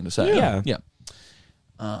real thing to say. Yeah. Yeah.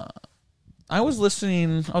 I was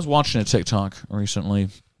watching a TikTok recently,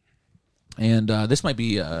 and this might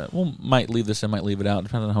be, might leave this in, might leave it out,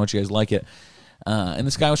 depending on how much you guys like it. And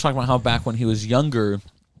this guy was talking about how back when he was younger,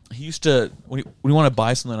 he used to, when he wanted to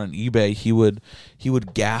buy something on eBay, he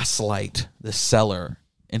would gaslight the seller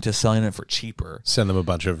into selling it for cheaper. Send them a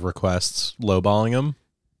bunch of requests, lowballing them.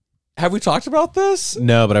 Have we talked about this?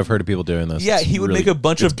 No, but I've heard of people doing this. Yeah, It's he would really- make a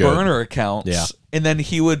bunch it's of good. burner accounts. Yeah. And then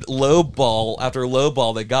he would lowball after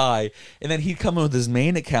lowball the guy. And then he'd come in with his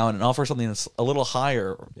main account and offer something that's a little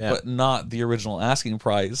higher, Yeah. but not the original asking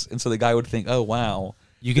price. And so the guy would think, oh, wow.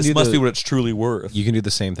 You can this do must the- be what it's truly worth. You can do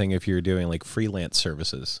the same thing if you're doing like freelance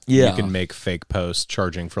services. Yeah. You can make fake posts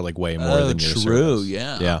charging for like way more than your true. service.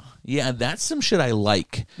 Yeah. Yeah. Yeah, that's some shit I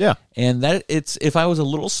like. Yeah. And that it's, if I was a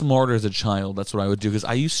little smarter as a child, that's what I would do. Because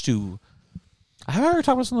I used to, have I ever talked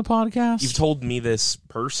about this on the podcast? You've told me this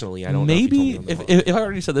personally. I don't know. Maybe if, you told me on if, the if I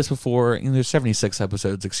already said this before, there's 76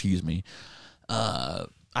 episodes, excuse me. I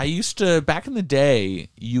used to, back in the day,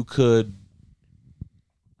 you could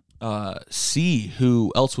see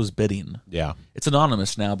who else was bidding. Yeah. It's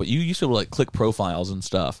anonymous now, but you used to like click profiles and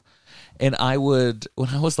stuff. And I would, when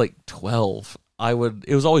I was like 12,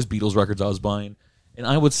 it was always Beatles records I was buying. And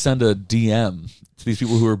I would send a DM to these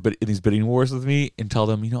people who were in these bidding wars with me and tell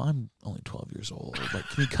them, I'm only 12 years old. Like,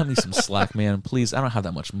 can you cut me some slack, man? Please, I don't have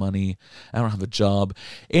that much money. I don't have a job.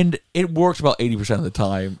 And it worked about 80% of the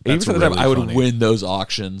time. 80% That's of the time, really I would funny. win those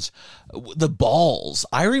auctions. The balls.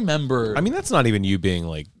 I remember. I mean, that's not even you being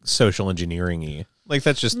like social engineering-y. Like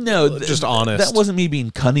that's just just honest. That wasn't me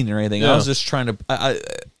being cunning or anything. I No. was just trying to.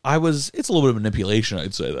 I was. It's a little bit of manipulation,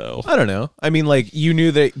 I'd say, though. I don't know. I mean, like you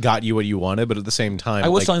knew they got you what you wanted, but at the same time, I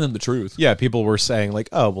was like, telling them the truth. yeah, people were saying like,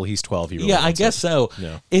 "Oh, well, he's 12." He really Yeah, I wants guess it. so.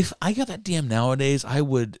 Yeah. If I got that DM nowadays, I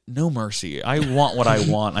would no mercy. I want what I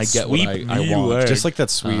want. I get what Sweep I me want. away. Just like that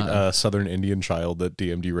sweet Southern Indian child that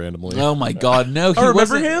DM'd you randomly. Oh my God, no! He remember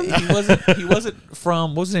wasn't, him? He wasn't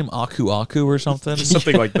from, what was his name? Aku or something.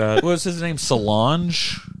 Something like that. What was his name? Solange.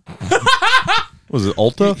 Was it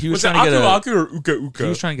Ulta? He was Was it trying to get Aku or Uka He Uka?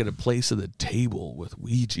 was trying to get a place at the table with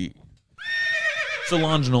Ouija.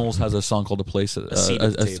 Solange Knowles has a song called "A Place at Seat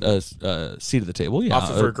at the Table. Seat at the Table." Yeah, Off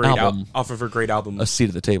of her great album, off of her great album, "A Seat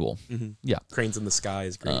at the Table." Yeah, "Cranes in the Sky"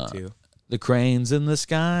 is great too. the cranes in the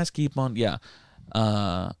skies keep on. Yeah,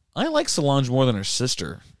 I like Solange more than her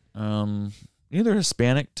sister. They're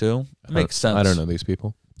Hispanic too. It makes sense. I don't know these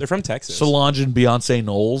people. They're from Texas. Solange and Beyonce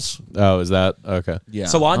Knowles. Oh, is that okay? Yeah,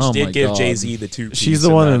 Solange Oh my did give God. Jay-Z the two. She's the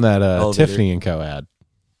one in that Tiffany and Co. ad.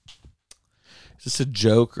 Is this a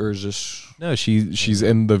joke or is this? No, she's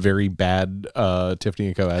in the very bad Tiffany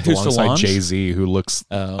and Co. ads Who's alongside Solange? Jay-Z, who looks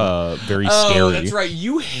very Oh, scary. that's right.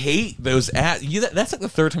 You hate those ads. That's like the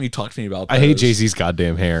third time you talked to me about. I hate those. Jay-Z's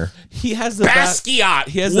goddamn hair. He has the Basquiat.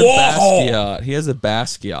 He has the Whoa! Basquiat. He has the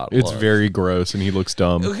Basquiat. It's look. very gross, and he looks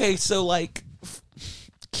dumb. Okay, so like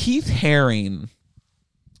Keith Haring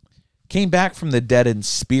came back from the dead in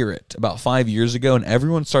spirit about 5 years ago, and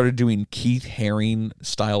everyone started doing Keith Haring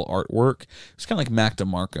style artwork. It's kind of like Mac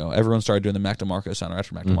DeMarco. Everyone started doing the Mac DeMarco sound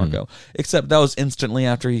after Mac DeMarco, except that was instantly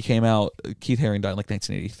after he came out. Keith Haring died in like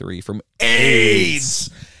 1983 from AIDS,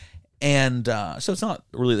 and so it's not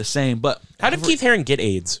really the same. But How did Keith Haring get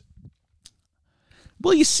AIDS?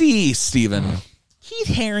 well, you see, Steven, Keith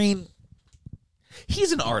Haring,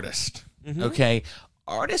 he's an artist. Okay,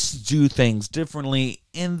 artists do things differently,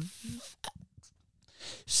 and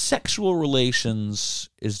sexual relations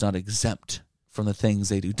is not exempt from the things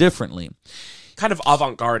they do differently. Kind of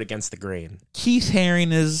avant-garde against the grain. Keith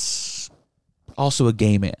Haring is also a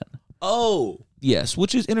gay man. Oh, Yes,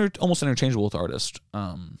 which is almost interchangeable with artist.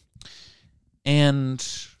 And,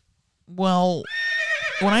 well,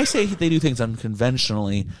 when I say they do things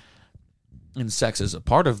unconventionally, and sex is a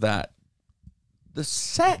part of that, the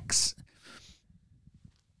sex...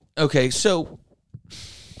 Okay, so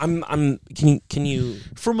I'm. Can you?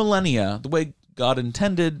 for millennia, the way God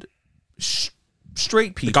intended,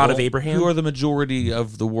 straight people, God of Abraham? who are the majority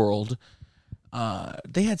of the world,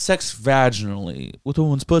 they had sex vaginally with a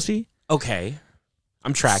woman's pussy. Okay,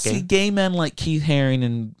 I'm tracking. See, gay men like Keith Haring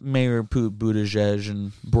and Mayor Pete Buttigieg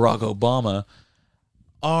and Barack Obama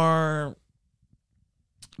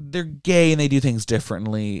they're gay and they do things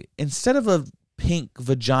differently. Instead of a pink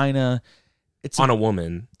vagina, it's on a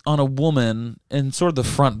woman. on a woman and sort of the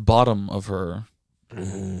front bottom of her.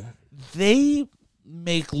 They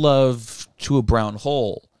make love to a brown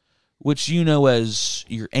hole, which you know as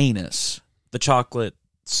your anus. the chocolate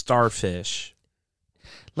starfish.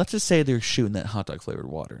 Let's just say they're shooting that hot dog flavored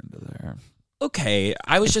water into there. Okay,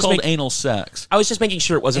 I was It's just called anal sex. I was just making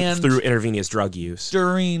sure it wasn't And- through intravenous drug use.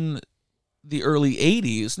 During the early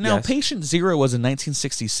 80s. Now, Yes. Patient Zero was in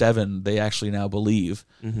 1967, they actually now believe.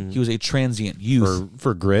 He was a transient youth.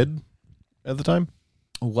 For grid at the time?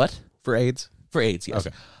 What? For AIDS? For AIDS, yes.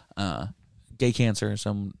 Okay. Gay cancer,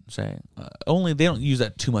 some say. Only they don't use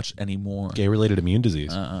that too much anymore. Gay-related immune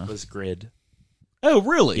disease. Was grid. Oh,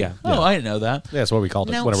 really? Yeah. Oh, I didn't know that. Yeah, that's what we called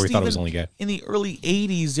it Now, whenever we thought it was Stephen, only gay. In the early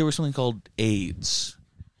 80s, there was something called AIDS.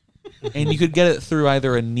 And you could get it through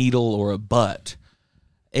either a needle or a butt.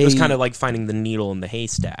 It was kind of like finding the needle in the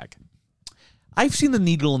haystack. I've seen the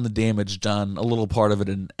needle and the damage done, a little part of it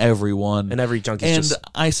in everyone. And every junkie And just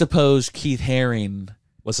I suppose Keith Haring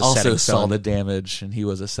was a also setting saw sun. the damage, and he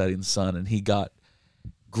was a setting sun, and he got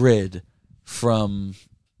grid from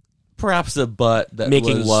perhaps a butt that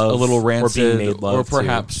Making was love a little or being rancid, made love or to.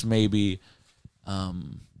 perhaps maybe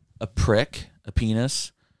a prick, a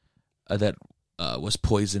penis that was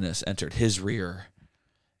poisonous entered his rear,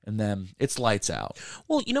 and then it's lights out.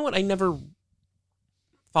 Well, you know what? I never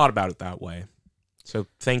thought about it that way. So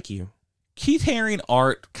thank you. Keith Haring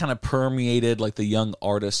art kind of permeated like the young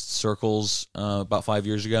artist circles about 5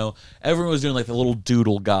 years ago. Everyone was doing like the little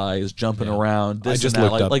doodle guys jumping around. This I just and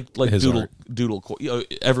that, looked up like his doodle art. doodle. You know,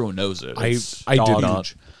 everyone knows it. It's I did not.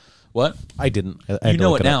 huge. What? I didn't. I You had to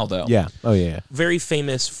know look it now, though. Yeah. Oh, yeah. Very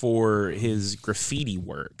famous for his graffiti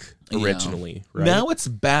work originally. Right? Now it's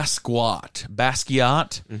Basquiat.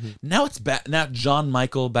 Now it's now John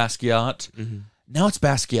Michael Basquiat. Now it's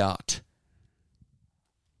Basquiat.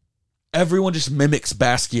 Everyone just mimics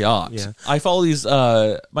Basquiat. Yeah. I follow these.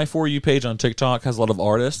 My For You page on TikTok has a lot of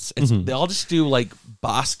artists. They all just do like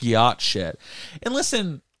Basquiat shit. And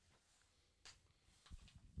listen,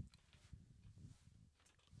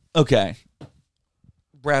 okay,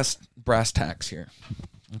 brass tacks here.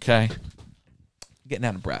 Okay, getting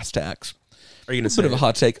out of brass tacks. Are you going to A say bit of a it?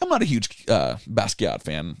 hot take. I'm not a huge Basquiat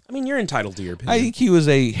fan. I mean, you're entitled to your opinion. I think he was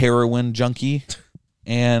a heroin junkie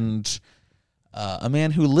and a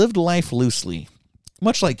man who lived life loosely,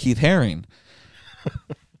 much like Keith Haring.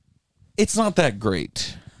 It's not that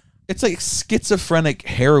great. It's like schizophrenic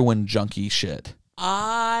heroin junkie shit.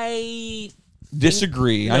 I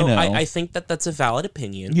Disagree. no, I know. I think that that's a valid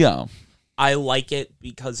opinion. Yeah. I like it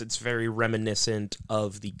because it's very reminiscent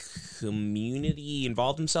of the community he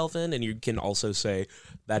involved himself in, and you can also say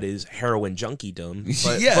that is heroin junkiedom.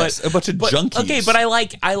 Yes, a bunch of junkies. Okay, but I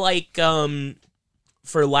like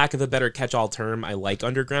for lack of a better catch-all term, I like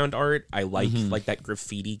underground art. I like that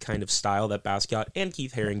graffiti kind of style that Basquiat and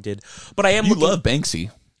Keith Haring did. But I am You looking, love Banksy.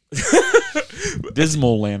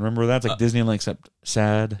 Dismal Land. Remember that's like Disneyland except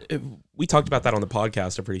sad. we talked about that on the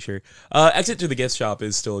podcast, I'm pretty sure. Exit to the Gift Shop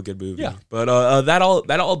is still a good movie. Yeah. But that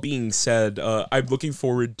all being said, I'm looking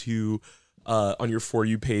forward to on your For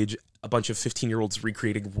You page a bunch of 15-year-olds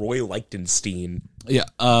recreating Roy Lichtenstein. Yeah.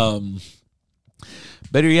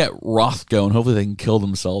 Better yet, Rothko, and hopefully they can kill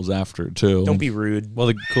themselves after it too. Don't be rude. Well,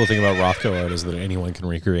 the cool thing about Rothko art is that anyone can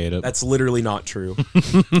recreate it. That's literally not true.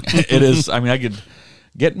 It is. I mean, I could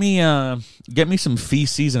get me some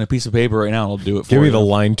feces and a piece of paper right now, and I'll do it for Give you. me the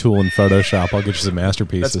line tool in Photoshop. I'll get you some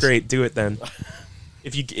masterpieces. That's great. Do it then.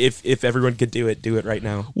 If everyone could do it right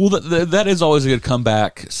now. Well, that is always a good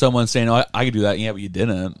comeback. Someone saying, "Oh, I could do that." Yeah, but you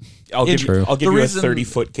didn't. I'll give True. you The a reason-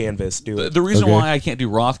 30-foot canvas. Do it. The reason Okay. why I can't do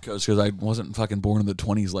Rothko is because I wasn't fucking born in the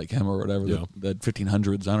 20s like him or whatever, the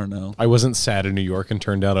 1500s. I don't know. I wasn't sad in New York and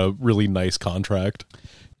turned down a really nice contract.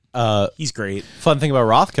 He's great. Fun thing about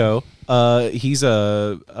Rothko, he's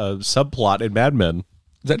a subplot in Mad Men.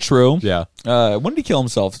 Is that true? Yeah. When did he kill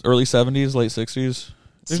himself? Early 70s, late 60s?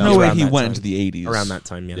 There's Sounds no way around he that went time. into the 80s. Around that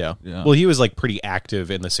time, Yeah. Yeah. Well, he was like pretty active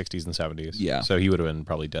in the 60s and 70s. Yeah. So he would have been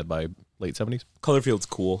probably dead by late 70s. Colorfield's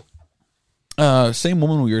cool. Same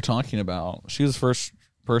woman we were talking about. She was the first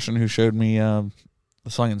person who showed me the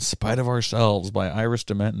song "In Spite of Ourselves" by Iris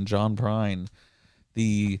DeMent and John Prine.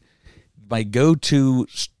 My go-to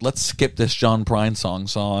 "Let's skip this John Prine song."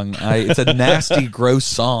 It's a nasty, gross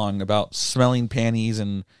song about smelling panties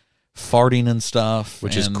and farting and stuff,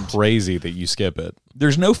 Which is and crazy that you skip it.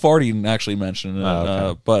 there's no farting actually mentioned in it, Oh,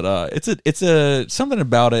 okay. but it's a something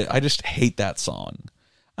about it. I just hate that song.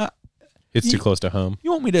 It's too close to home.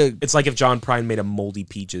 You want me to? It's like if John Prine made a Moldy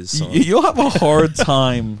Peaches song. You'll have a hard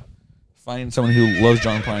time finding someone who loves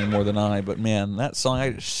John Prine more than I. But man, that song,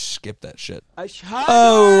 I just skip that shit.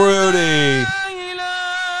 Oh, Rudy,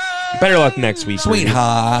 Better luck next week, Rudy.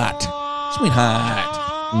 sweetheart,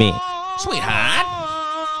 Me. sweetheart,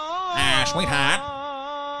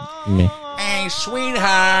 sweetheart, Me. hey,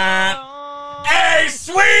 sweetheart, hey,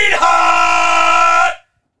 sweetheart.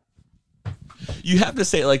 You have to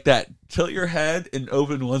say it like that. Tilt your head and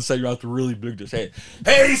open one side of your mouth really big to say it.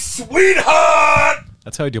 Hey, sweetheart!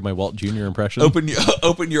 That's how I do my Walt Jr. impression.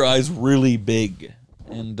 Open your eyes really big.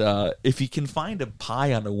 And if you can find a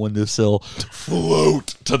pie on a windowsill, float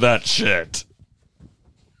to that shit.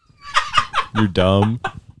 You're dumb.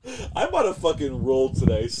 I'm on a fucking roll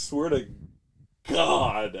today. Swear to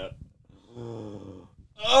God.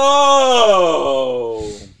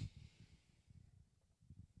 Oh.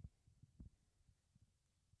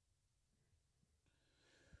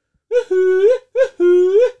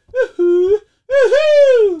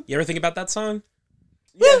 You ever think about that song?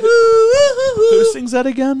 Who sings that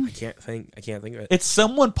again? I can't think of it. It's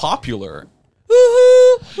someone popular.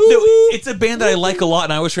 No, it's a band that I like a lot,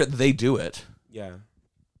 and I always forget that they do it. Yeah.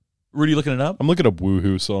 Rudy, looking it up? I'm looking up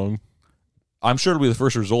Woohoo song. I'm sure it'll be the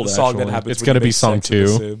first result. The song actually. that happens. It's when gonna you be make song sex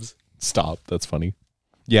with the 2. Sibs. Stop. That's funny.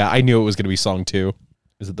 Yeah, I knew it was going to be song 2.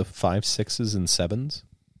 Is it the 5, 6s, and 7s?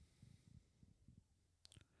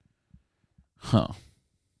 Huh.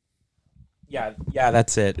 Yeah,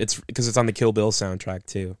 that's it. It's because it's on the Kill Bill soundtrack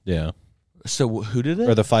too. Yeah. So who did it?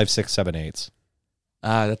 Or the 5, 6, 7, 8s.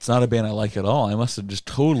 That's not a band I like at all. I must have just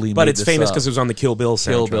totally. But made it's this famous up. because it was on the Kill Bill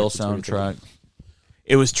soundtrack. Kill Bill That's what it's soundtrack.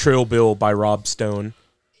 It was Trill Bill by Rob Stone.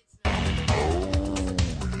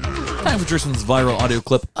 Time for Tristan's viral audio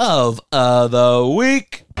clip of the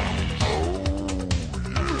week.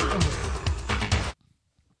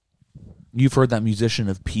 You've heard that musician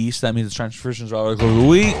of peace. That means it's Tristan's viral clip of the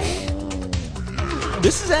week.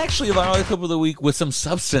 This is actually a viral clip of the week with some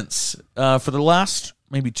substance. For the last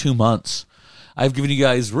maybe 2 months, I've given you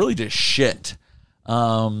guys really just shit.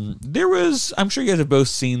 There was, I'm sure you guys have both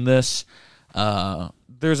seen this.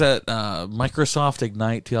 There's a Microsoft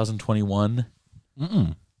Ignite 2021.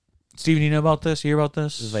 Steven, you know about this? You hear about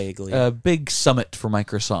this? Vaguely. A big summit for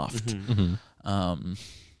Microsoft.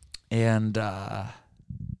 And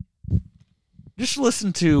just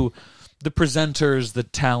listen to the presenters, the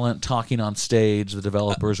talent talking on stage, the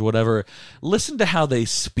developers, whatever. Listen to how they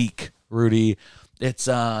speak, Rudy. It's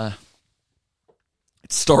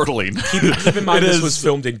startling. Keep in mind It this is. was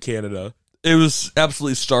filmed in Canada. It was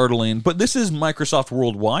absolutely startling. But this is Microsoft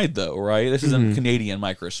worldwide, though, right? This isn't Canadian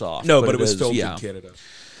Microsoft. No, but it was is, filmed yeah. in Canada.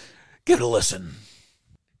 Give it a listen.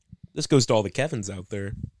 This goes to all the Kevins out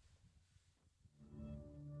there.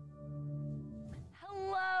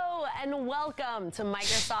 Hello and welcome to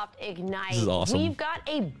Microsoft Ignite. This is awesome. We've got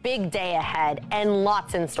a big day ahead and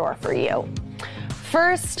lots in store for you.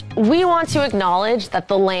 First, we want to acknowledge that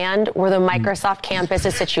the land where the Microsoft campus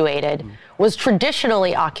is situated was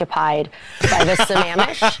traditionally occupied by the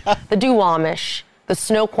Sammamish, the Duwamish, the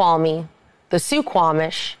Snoqualmie, the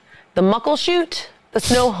Suquamish, the Muckleshoot, the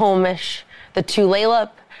Snohomish, the Tulalip,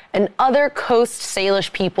 and other Coast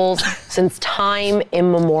Salish peoples since time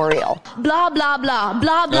immemorial. Blah, blah, blah,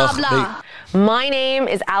 blah, blah, Ugh, blah. My name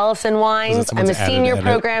is Allison Wines. I'm a someone's added senior edit?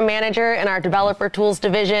 program manager in our developer tools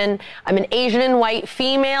division. I'm an Asian and white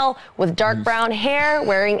female with dark brown hair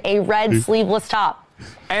wearing a red sleeveless top.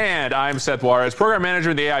 And I'm Seth Juarez, program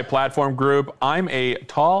manager in the AI platform group. I'm a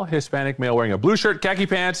tall Hispanic male wearing a blue shirt, khaki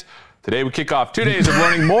pants. Today we kick off 2 days of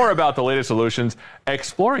learning more about the latest solutions,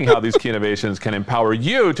 exploring how these key innovations can empower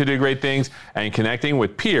you to do great things, and connecting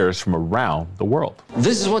with peers from around the world.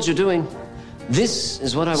 This is what you're doing. This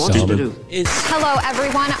is what I want you to do. Hello,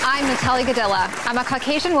 everyone. I'm Natalie Gadilla. I'm a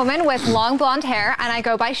Caucasian woman with long blonde hair, and I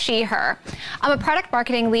go by she, her. I'm a product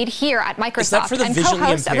marketing lead here at Microsoft for the and visually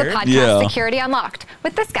co-host of the impaired? podcast Yeah. Security Unlocked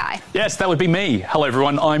with this guy. Yes, that would be me. Hello,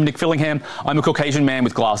 everyone. I'm Nick Fillingham. I'm a Caucasian man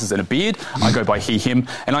with glasses and a beard. I go by he, him,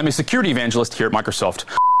 and I'm a security evangelist here at Microsoft.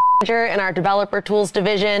 In our developer tools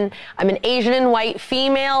division. I'm an Asian and white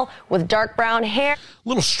female with dark brown hair. A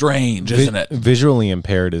little strange, isn't it? Visually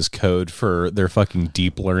impaired is code for their fucking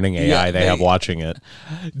deep learning AI Yeah, they have watching it.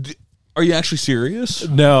 Are you actually serious?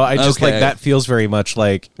 No, I just Okay. like that feels very much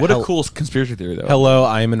like What a cool conspiracy theory, though. Hello,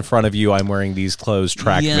 I'm in front of you. I'm wearing these clothes.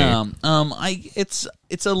 Track me. It's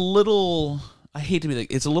a little. I hate to be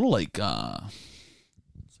like. It's a little like.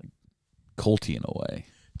 It's like culty in a way.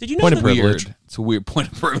 Did you know Point that of privilege. Weird. It's a weird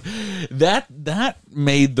point of privilege. That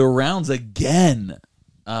made the rounds again.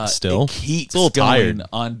 Still? it keeps It's a little going tired.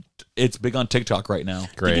 on. It's big on TikTok right now.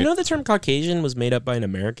 Great. Did you know the term Caucasian was made up by an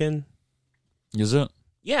American? Is it?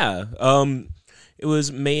 Yeah. It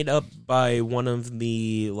was made up by one of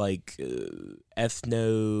the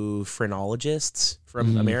ethnophrenologists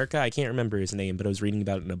from America. I can't remember his name, but I was reading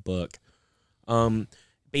about it in a book.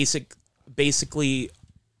 Basically,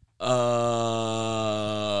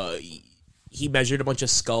 he measured a bunch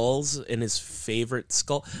of skulls, and his favorite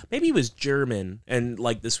skull, maybe he was German, and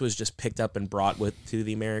this was just picked up and brought to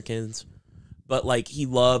the Americans. but like he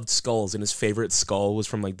loved skulls, and his favorite skull was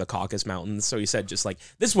from like the Caucasus Mountains. So he said, just like,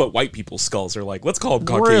 this is what white people's skulls are like. Let's call them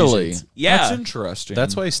Caucasians. Really? Yeah, That's interesting.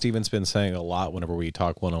 That's why Steven's been saying a lot whenever we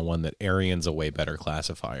talk one-on-one that Aryan's a way better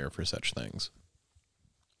classifier for such things.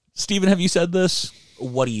 Steven, have you said this?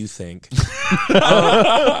 What do you think?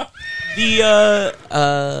 I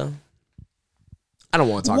don't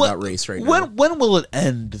want to talk about race right now. When will it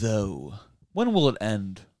end, though? When will it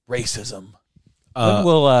end? Racism. When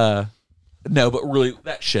will no, but really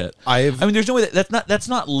that shit. I mean, there's no way that's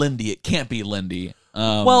not Lindy. It can't be Lindy.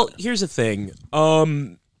 Well, here's the thing.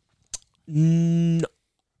 A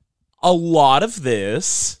lot of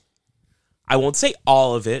this, I won't say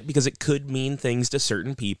all of it because it could mean things to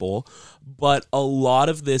certain people, but a lot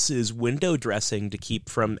of this is window dressing to keep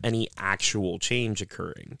from any actual change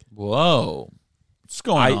occurring. Whoa. What's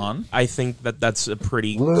going on? I think that's a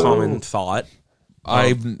pretty common thought.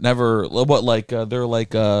 I've never they're like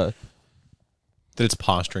that it's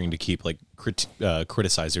posturing to keep like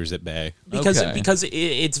criticizers at bay because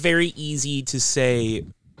it's very easy to say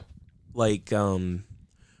like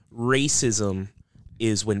racism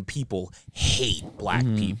is when people hate black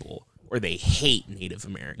people or they hate Native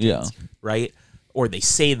Americans, right? Or they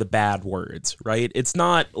say the bad words, right? It's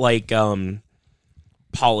not like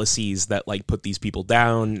policies that like put these people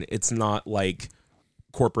down. It's not like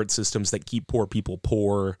corporate systems that keep poor people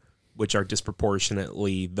poor, which are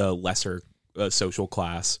disproportionately the lesser social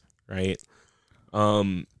class, right?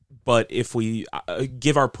 But if we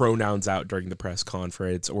give our pronouns out during the press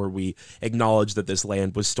conference, or we acknowledge that this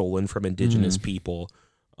land was stolen from indigenous people,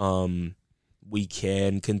 we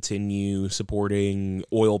can continue supporting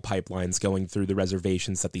oil pipelines going through the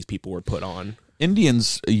reservations that these people were put on.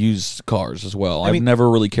 Indians use cars as well. I've never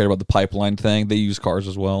really cared about the pipeline thing. They use cars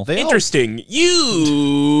as well. Interesting.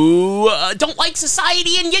 You don't like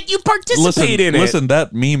society, and yet you participate in it. Listen,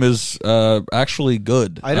 that meme is actually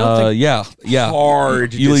good. I don't think... Yeah.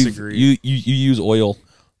 Hard to disagree. You use oil.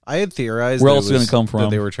 I had theorized where else is it going to come from? That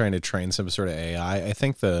they were trying to train some sort of AI. I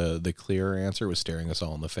think the clearer answer was staring us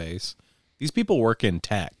all in the face. These people work in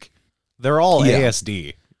tech. They're all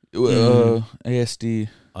ASD. ASD.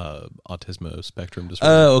 Autismo spectrum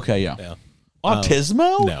disorder. Oh, okay, yeah.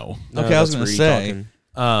 Autismo? No. Okay, I was going to say.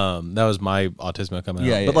 That was my autismo coming out.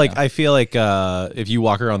 Yeah, but I feel like if you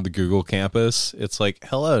walk around the Google campus, it's like,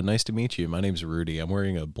 hello, nice to meet you. My name's Rudy. I'm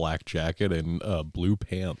wearing a black jacket and blue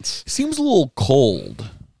pants. Seems a little cold.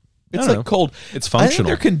 It's like cold. It's functional. I think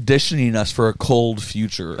they're conditioning us for a cold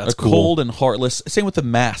future. That's cool. Cold and heartless. Same with the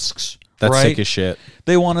masks. That's right? sick as shit.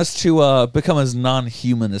 They want us to become as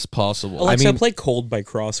non-human as possible. Alexa, play Cold by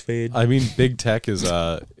Crossfade. I mean, big tech is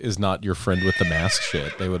not your friend with the mask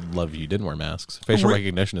shit. They would love you didn't wear masks. Facial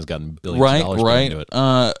recognition has gotten billions of dollars into it.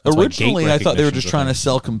 Originally, I thought they were just trying to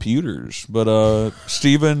sell computers, but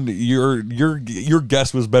Steven, your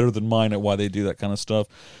guess was better than mine at why they do that kind of stuff.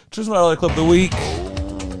 Choose my other clip of the week.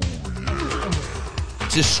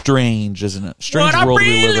 It's just strange, isn't it? Strange what world I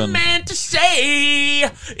really we live in. meant to say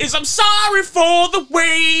is I'm sorry for the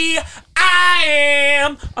way I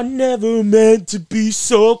am. I never meant to be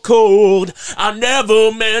so cold. I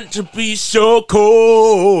never meant to be so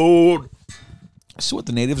cold. So what,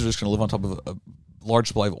 the natives are just going to live on top of a large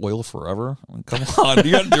supply of oil forever? I mean, come on,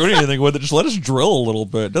 you got to do anything with it. Just let us drill a little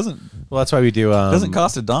bit. It doesn't. Well, that's why we do. Doesn't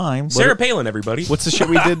cost a dime. Sarah Palin, everybody. What's the shit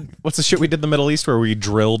we did? What's the shit we did in the Middle East where we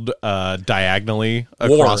drilled diagonally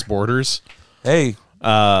across borders? Hey,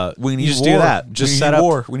 we need just war. do that. Just set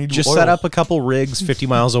up. We need just oil. set up a couple rigs 50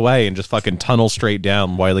 miles away and just fucking tunnel straight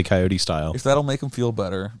down, Wile E. Coyote style. If that'll make them feel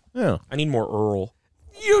better. Yeah, I need more Earl.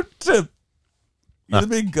 You're the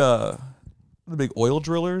big oil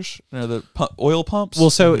drillers, the oil pumps. Well,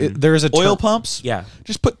 so there's a oil pumps. Yeah,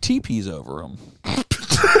 just put teepees over them.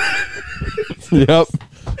 Yep.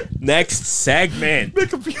 Next segment. Make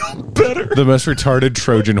them feel better. The most retarded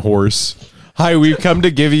Trojan horse. Hi, we've come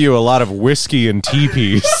to give you a lot of whiskey and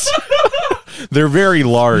teepees. They're very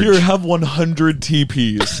large. Here, have 100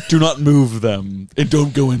 teepees. Do not move them, and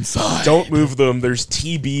don't go inside. Don't move them. There's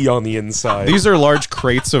TB on the inside. These are large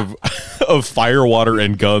crates of fire water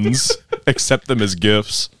and guns. Accept them as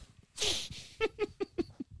gifts.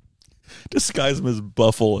 Disguise them as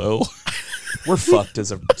buffalo. We're fucked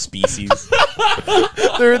as a species.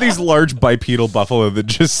 There are these large bipedal buffalo that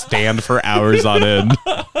just stand for hours on end.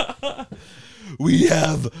 We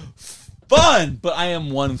have fun, but I am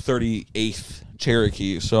 138th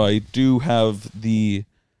Cherokee, so I do have the.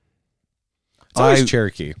 It's always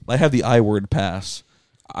Cherokee. I have the I word pass.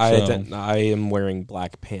 I am wearing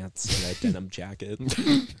black pants and a denim jacket.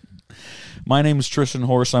 My name is Tristan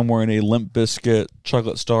Horse. I'm wearing a Limp Biscuit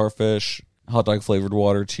chocolate starfish hot dog flavored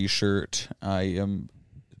water t-shirt. I am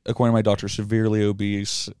according to my doctor, severely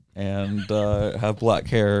obese and have black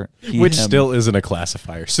hair. Which still isn't a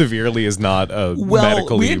classifier. Severely is not a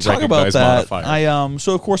medically we didn't talk about recognized that. modifier.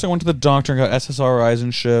 So of course I went to the doctor and got SSRIs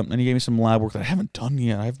and shit, and he gave me some lab work that I haven't done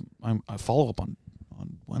yet. I follow up on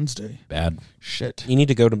Wednesday. Bad. Shit. You need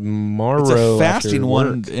to go tomorrow. It's a fasting after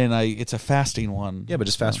one, work. and it's a fasting one. Yeah, but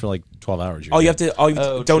just fast for like 12 hours. You have to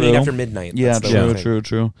don't eat after midnight. Yeah, That's the thing.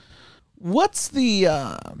 true. What's the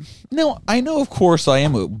no, I know of course I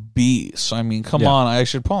am obese. I mean, come on, I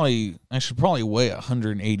should probably weigh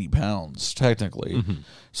 180 pounds technically.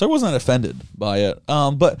 So I wasn't offended by it.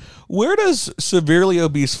 But where does severely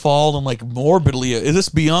obese fall in like morbidly? Is this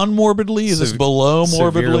beyond morbidly? Is this below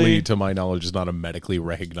morbidly? Severely, to my knowledge, is not a medically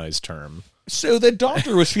recognized term. So the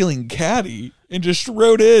doctor was feeling catty and just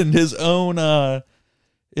wrote in his own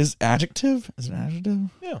is adjective? Is it an adjective?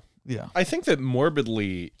 Yeah. I think that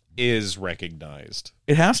morbidly is recognized.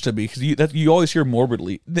 It has to be because you always hear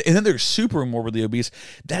morbidly, and then there's super morbidly obese.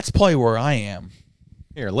 That's probably where I am.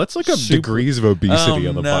 Here, let's look up degrees of obesity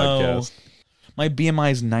on the podcast. My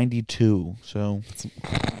BMI is 92, so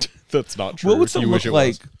that's not true. What would someone look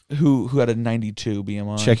like who had a 92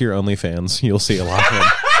 BMI? Check your OnlyFans. You'll see a lot of them.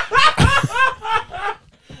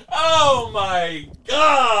 Oh my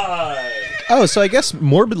god! Oh, so I guess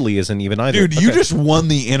morbidly isn't even either. Dude, you just won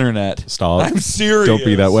the internet. Stop. I'm serious. Don't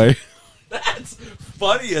be that way. That's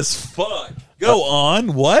funny as fuck. Go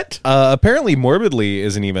on. What? Apparently, morbidly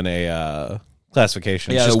isn't even a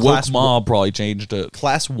classification. Yeah, It's the just woke class mob probably changed it.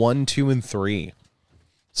 Class 1, 2, and 3.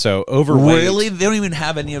 So overweight. Really? They don't even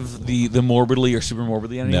have any of the morbidly or super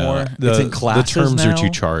morbidly anymore? No, It's in classes the terms now? are too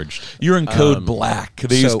charged. You're in code black.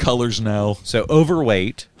 They use colors now. So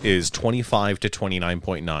overweight is 25 to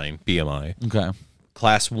 29.9 BMI. Okay.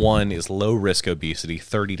 Class 1 is low risk obesity,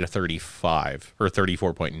 30 to 35 or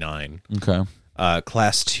 34.9. Okay.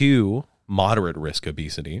 Class 2, moderate risk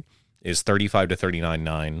obesity, is 35 to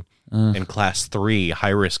 39.9. And class 3, high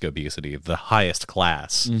risk obesity, the highest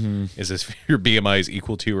class, is if your BMI is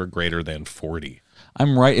equal to or greater than 40.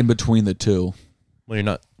 I'm right in between the two. Well, you're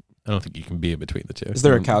not. I don't think you can be in between the two. Is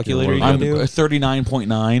there a calculator you I'm can do?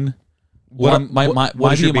 39.9. What- My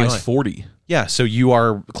what is your BMI is BMI? 40. Yeah, so you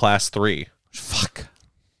are class 3. Fuck.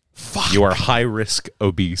 You are high risk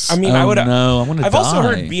obese. I mean, Oh, I would. no, I'm gonna I've also die.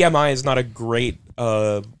 heard BMI is not a great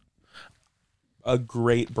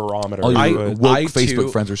barometer. All your I woke too-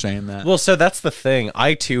 Facebook friends are saying that. Well, so that's the thing.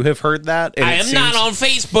 I too have heard that. And I am not on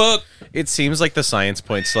Facebook. It seems like the science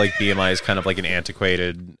points to like BMI is kind of like an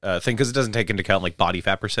antiquated thing because it doesn't take into account like body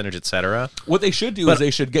fat percentage, etc. What they should do is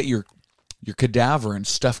they should get your cadaver and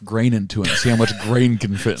stuff grain into it and see how much grain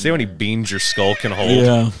can fit. See how many beans your skull can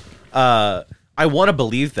hold. Yeah. I want to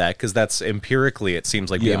believe that because that's empirically it seems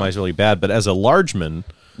like BMI is really bad. But as a large man,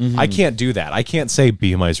 I can't do that. I can't say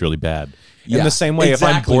BMI is really bad. In Yeah, the same way,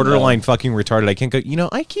 exactly, if I'm borderline fucking retarded, I can't go,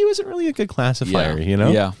 IQ isn't really a good classifier, you know?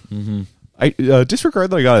 Yeah. I disregard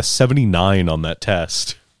that I got a 79 on that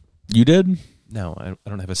test. You did? No, I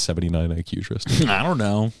don't have a 79 IQ, Tristan. I don't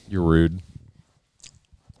know. You're rude.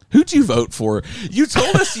 Who'd you vote for? You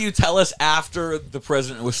told us you tell us after the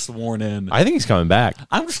president was sworn in. I think he's coming back.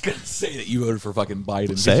 I'm just going to say that you voted for fucking Biden.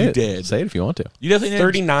 because Say you it. did. Say it if you want to. You definitely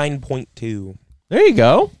did. 39.2. There you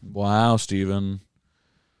go. Wow, Steven.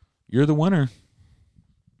 You're the winner.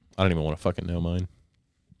 I don't even want to fucking know mine.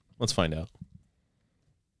 Let's find out.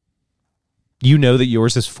 You know that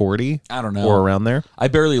yours is 40? I don't know. Or around there? I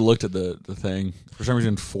barely looked at the thing. For some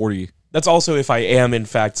reason, 40. That's also if I am in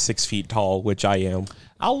fact 6 feet tall, which I am.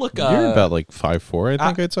 I'll look. You're about like 5'4", I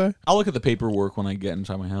think I'd say. I'll look at the paperwork when I get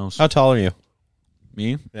inside my house. How tall are you?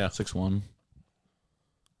 Me? Yeah. 6'1".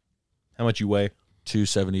 How much you weigh?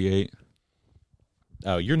 278.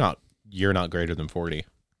 Oh, you're not greater than 40.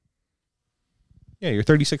 Yeah, you're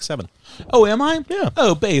 36'7". Oh, am I? Yeah.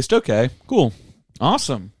 Oh, based. Okay. Cool.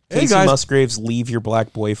 Awesome. Casey Hey, guys. Musgraves, leave your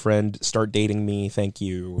black boyfriend. Start dating me. Thank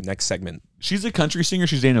you. Next segment. She's a country singer.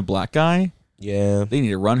 She's dating a black guy. Yeah. They need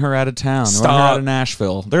to run her out of town. Run her Stop. out of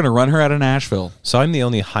Nashville. They're going to run her out of Nashville. So I'm the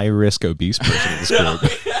only high-risk obese person in this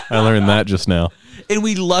group. I learned that just now. And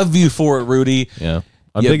we love you for it, Rudy. Yeah.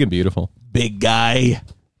 I'm Yep. big and beautiful. Big guy.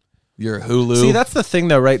 You're a Hulu. See, that's the thing,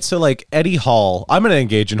 though, right? So, like, Eddie Hall, I'm going to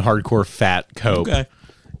engage in hardcore fat cope. Okay.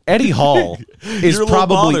 Eddie Hall is You're a little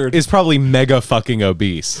bothered. probably mega fucking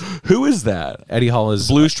obese. Who is that? Eddie Hall is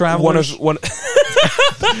Blues Travelers? One.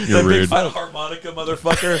 You're rude. Fat harmonica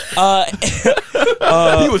motherfucker.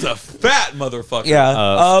 He was a fat motherfucker.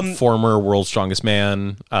 Yeah. Former world's strongest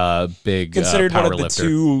man, big Considered power one of the lifter.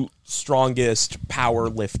 two strongest power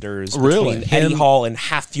lifters. Really? Between Eddie Him- Hall and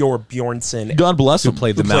Hafthor Bjornsson. God bless him. who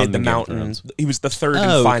played the who mountain. played the in Game of mountain. Thrones. He was the third Oh,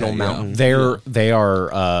 and final okay, yeah. mountain. They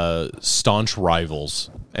are staunch rivals.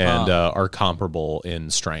 and are comparable in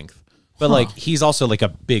strength. But like he's also like a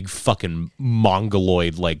big fucking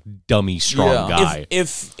mongoloid, like dummy strong guy.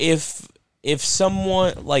 If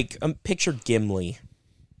someone like picture Gimli,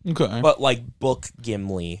 Okay. but like book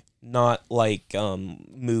Gimli, not like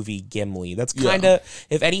movie Gimli. That's kind of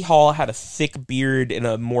if Eddie Hall had a thick beard and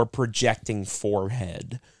a more projecting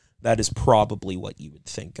forehead. That is probably what you would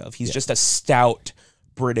think of. He's just a stout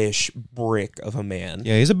British brick of a man.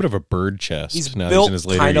 Yeah, he's a bit of a bird chest. He's now built in his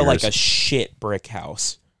later kind of years. like a shit brick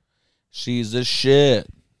house. She's a shit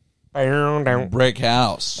brick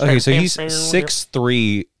house. Okay, so he's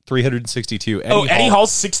 6'3", 362. Eddie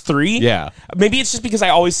Hall's 6'3"? Yeah. Maybe it's just because I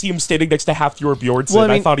always see him standing next to Hafthor Bjornsson. Well, I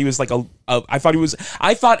mean- I thought he was like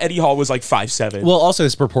I thought Eddie Hall was like 5'7". Well, also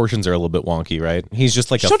his proportions are a little bit wonky, right? He's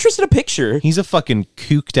just like Show Tristan a picture. he's a fucking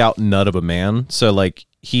cooked out nut of a man. So like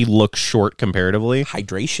he looks short comparatively.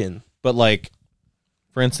 Hydration. But like,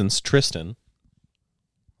 for instance, Tristan.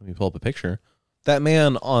 Let me pull up a picture. That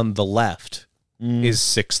man on the left is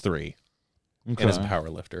 6'3" and is a power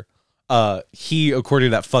lifter. He, according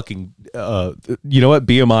to that fucking, you know what,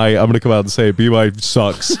 BMI, I'm gonna come out and say BMI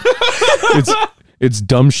sucks. it's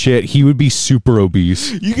dumb shit. He would be super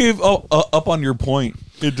obese. You gave up on your point.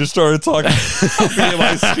 It just started talking. Am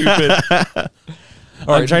I stupid?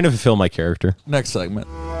 I'm trying to fulfill my character. Next segment.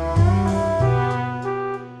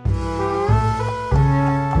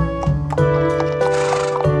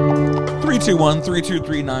 Three,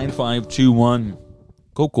 323-952-1.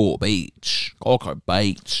 Cocoa Beach. Cocoa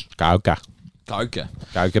Beach. Coca. Cocoa.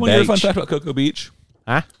 Cocoa Want to hear a fun Beach. fact about Cocoa Beach?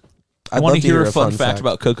 Huh? I want to hear a fun fact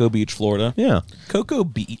about Cocoa Beach, Florida. Yeah. Cocoa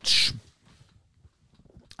Beach,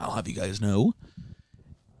 I'll have you guys know,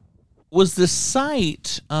 was the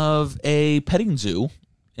site of a petting zoo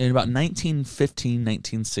in about 1915,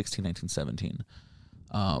 1916, 1917.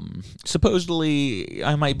 Supposedly,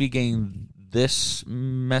 I might be getting this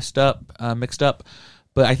mixed up,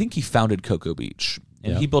 but I think he founded Cocoa Beach.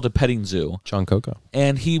 And he built a petting zoo. John Coco.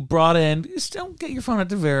 And he brought in, just don't get your phone out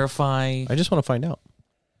to verify. I just want to find out.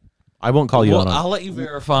 I won't call you out on it. I'll let you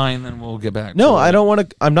verify and then we'll get back to No, it. I don't want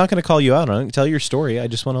to. I'm not going to call you out on it. Tell your story. I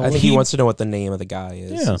just want to. I think he wants to know what the name of the guy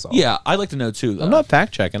is. Yeah. is all. Yeah, I'd like to know too, though. I'm not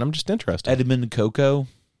fact checking. I'm just interested. Edmund Coco.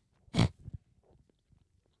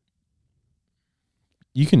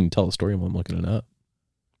 You can tell the story while I'm looking it up.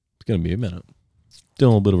 It's going to be a minute. Doing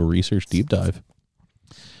a little bit of a research deep dive.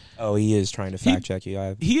 Oh, he is trying to fact check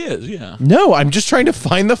you. He is, yeah. No, I'm just trying to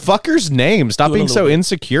find the fucker's name. Stop being so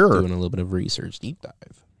insecure. Doing a little bit of research deep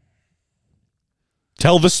dive.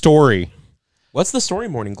 Tell the story. What's the story,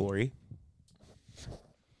 Morning Glory?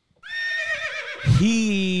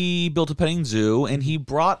 He built a petting zoo and he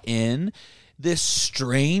brought in this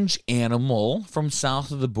strange animal from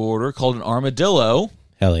south of the border called an armadillo.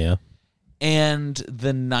 Hell yeah. And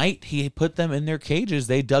the night he put them in their cages,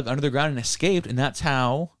 they dug under the ground and escaped. And that's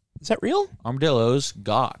how... Is that real? Armadillos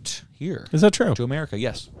got here. Is that true? To America,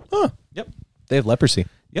 yes. Huh. Yep. They have leprosy.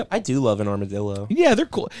 Yep. I do love an armadillo. Yeah, they're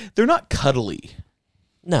cool. They're not cuddly.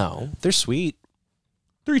 No. They're sweet.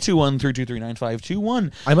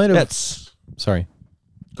 321-323-9521. I might have... That's... Sorry.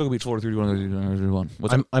 Cocoa Beach, Florida, 321.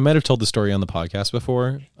 What's up? I might have told the story on the podcast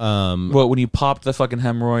before. What, when you popped the fucking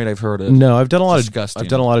hemorrhoid? I've heard it. No, I've done a lot Disgusting. I've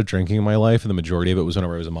done a lot of drinking in my life, and the majority of it was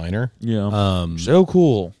whenever I was a minor. Yeah. So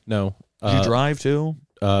cool. No. Did you drive too?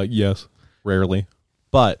 Yes. Rarely.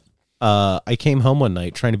 But I came home one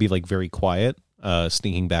night trying to be like very quiet,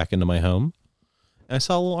 sneaking back into my home. And I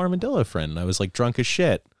saw a little armadillo friend, and I was like drunk as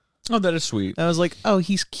shit. Oh, that is sweet. And I was like, oh,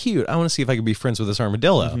 he's cute. I want to see if I can be friends with this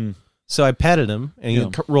armadillo. So I petted him, and he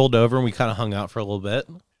rolled over, and we kind of hung out for a little bit.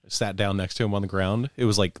 Sat down next to him on the ground. It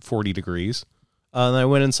was like 40 degrees. And I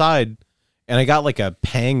went inside, and I got like a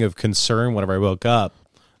pang of concern whenever I woke up.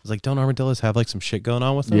 I was like, don't armadillos have like some shit going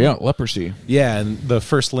on with them? Yeah, leprosy. Yeah, and the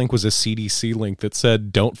first link was a CDC link that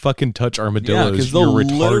said, don't fucking touch armadillos. Yeah, because You're they'll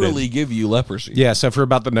retarded. literally give you leprosy. Yeah, so for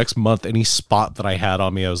about the next month, any spot that I had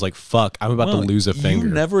on me, I was like, fuck, I'm about to lose a finger.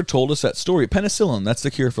 You never told us that story. Penicillin, that's the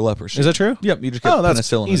cure for leprosy. Is that true? Yep, you just get that's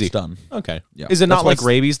penicillin easy. and it's done. Okay. Yeah. Is it That's not why like it's-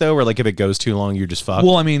 rabies, though, where like if it goes too long, you're just fucked?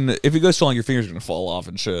 Well, I mean, if it goes too long, your finger's going to fall off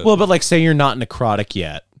and shit. Well, but like say you're not necrotic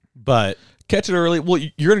yet, but... Catch it early. Well,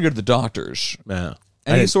 you're going to go to the doctors. Yeah.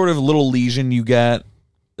 Any sort of little lesion you get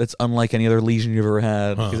that's unlike any other lesion you've ever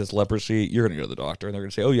had because it's leprosy, you're going to go to the doctor and they're going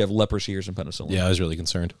to say, oh, you have leprosy, here's some penicillin. Yeah, I was really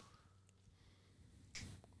concerned.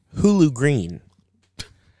 Hulu Green.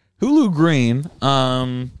 Hulu Green.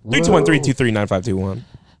 321-323-9521.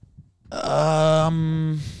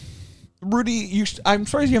 Rudy, I'm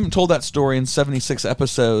surprised you haven't told that story in 76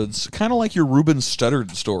 episodes. Kind of like your Ruben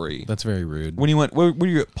Studdard story. That's very rude. When you went, where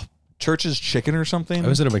you Church's Chicken or something. I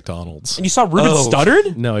was at a McDonald's. And you saw Ruben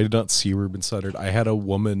Studdard? No, I did not see Ruben Studdard. I had a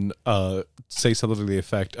woman say something to the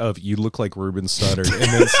effect of, "You look like Ruben Studdard,"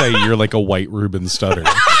 and then say, "You're like a white Ruben Studdard."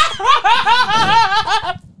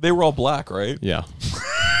 They were all black, right? Yeah.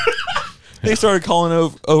 They started calling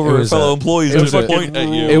over fellow employees and pointing at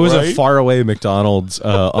you. It was right? a faraway McDonald's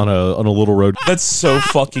on a little road. That's so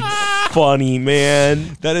fucking funny,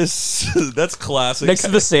 man. That's classic. Next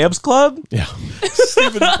to the Sam's Club? Yeah.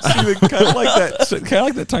 Steven, kind of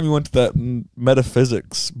like that time you went to that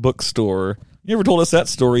metaphysics bookstore. You never told us that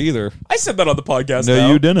story either. I said that on the podcast.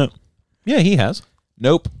 No, you didn't. Yeah, he has.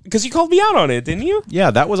 Nope. Because you called me out on it, didn't you? Yeah,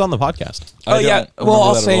 that was on the podcast. Oh, yeah. Well,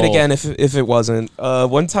 I'll say it again if it wasn't.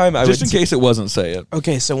 One time I just in case it wasn't, say it.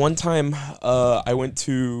 Okay, so one time I went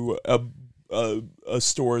to a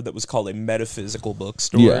store that was called a metaphysical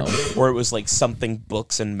bookstore, or it was like something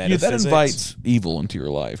books and metaphysics. Yeah, that invites evil into your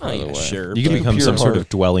life, by the way. Sure. You can become some sort of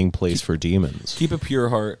dwelling place for demons. Keep a pure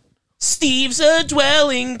heart. Steve's a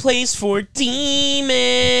dwelling place for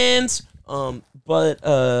demons.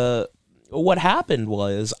 But what happened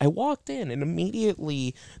was I walked in and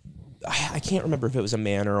immediately, I can't remember if it was a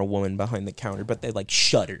man or a woman behind the counter, but they like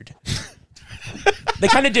shuddered. They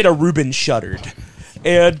kind of did a Ruben shuddered,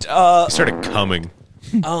 and started coming.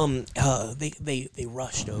 They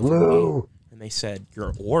rushed over me and they said,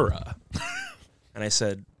 "Your aura," and I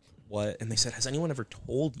said, "What?" And they said, "Has anyone ever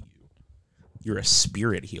told you you're a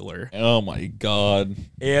spirit healer?" Oh my God!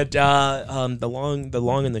 And the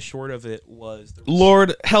long and the short of it was,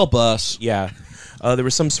 Lord help us. Yeah, there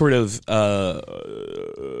was some sort of I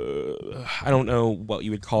don't know what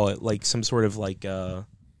you would call it, like some sort of like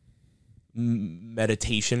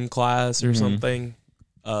meditation class or something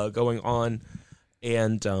going on.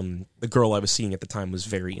 And the girl I was seeing at the time was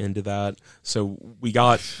very into that. So we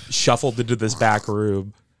got shuffled into this back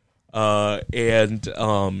room, and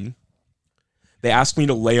they asked me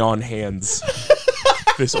to lay on hands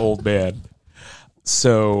this old man.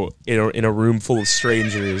 So in a room full of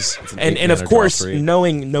strangers, and of course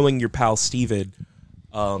knowing your pal Steven,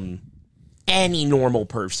 any normal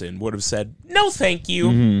person would have said, "No, thank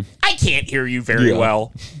you. I can't hear you very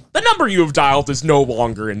well. The number you have dialed is no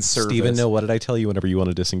longer in service." Steven, no, what did I tell you whenever you want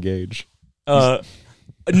to disengage? No,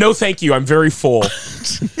 thank you. I'm very full.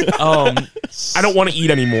 I don't want to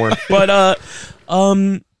eat anymore. But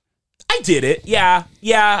I did it. Yeah.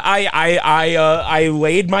 I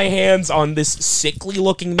laid my hands on this sickly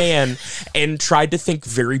looking man and tried to think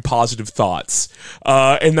very positive thoughts.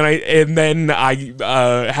 And then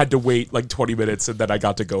I had to wait like 20 minutes, and then I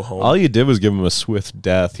got to go home. All you did was give him a swift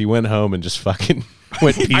death. He went home and just fucking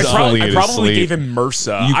went peacefully I probably gave him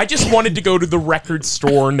MRSA. I just wanted to go to the record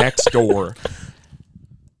store next door.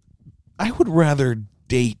 I would rather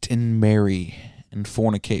date and marry and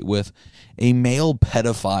fornicate with a male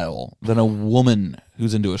pedophile than a woman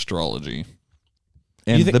who's into astrology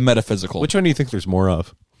and the metaphysical. Which one do you think there's more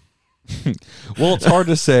of? Well, it's hard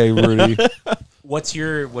to say, Rudy. What's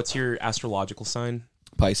your astrological sign?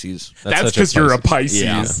 Pisces. That's because you're a Pisces.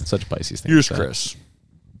 Yeah, such a Pisces thing. Here's Chris.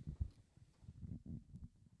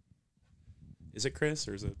 Is it Chris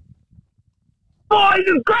or is it? Boys,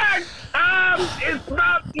 it's Greg. It's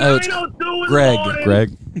about 9:02 in the morning.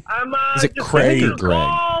 Greg. I'm Is it just Craig taking or a Greg?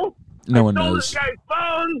 call. No one I stole knows. this guy's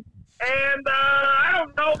phone, and I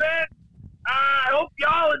don't know, man. I hope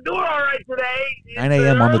y'all are doing all right today. It's 9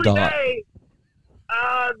 a.m. on the an early dot. day.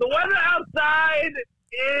 The weather outside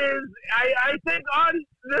is, I think on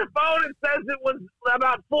the phone it says it was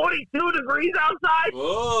about 42 degrees outside.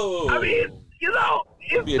 Whoa. I mean, you know,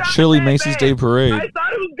 it's Be a not chilly that Macy's bad. Day Parade. I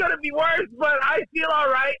thought it was going to be worse, but I feel all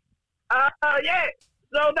right. Yeah.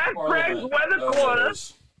 So that's Craig's Weather Corner.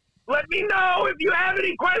 Let me know if you have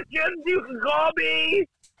any questions. You can call me.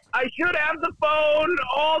 I should have the phone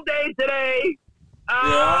all day today.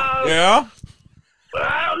 Yeah. But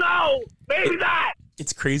I don't know. Maybe not.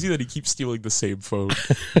 It's crazy that he keeps stealing the same phone.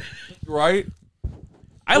 Right?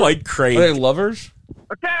 I like Craig. Are they lovers?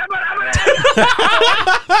 Okay, I'm gonna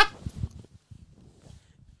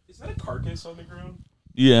Is that a carcass on the ground?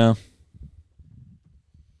 Yeah.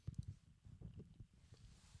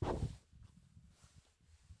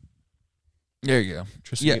 There you go.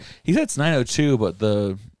 Yeah, he said it's 9:02, but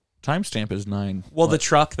the timestamp is 9. Well, the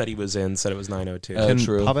truck that he was in said it was 9:02. Oh, Can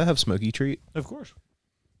true. Papa have smoky treat? Of course.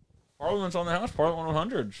 Parliament's on the house.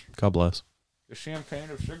 Parliament 100s. God bless. The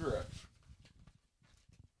champagne of cigarettes.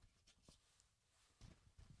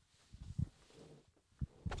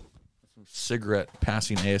 Some cigarette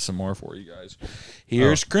passing ASMR for you guys.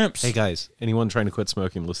 Here's Crimps. Hey guys, anyone trying to quit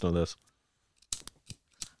smoking, listen to this.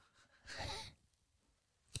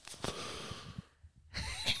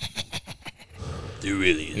 There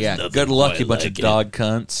really is Yeah, nothing good luck, quite you bunch like of it. dog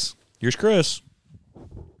cunts. Here's Chris.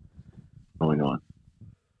 Going on.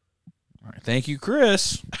 All right, thank you,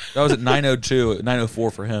 Chris. That was at 9:02,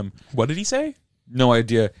 9:04 for him. What did he say? No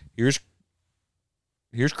idea. Here's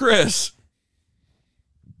Chris.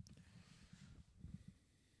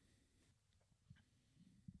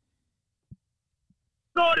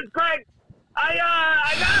 Going, it's Greg. I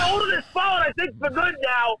got a hold of this phone. I think for good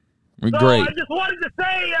now. So Great. I just wanted to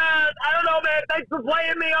say, I don't know, man. Thanks for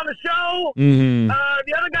playing me on the show. Mm-hmm.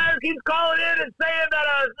 The other guy who keeps calling in and saying that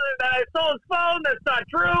I stole his phone. That's not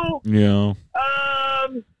true. Yeah.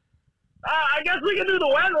 I guess we can do the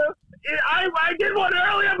weather. I did one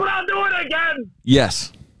earlier, but I'll do it again.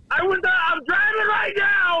 Yes. I'm driving right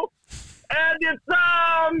now, and it's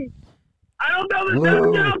I don't know the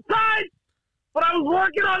temperature outside, but I was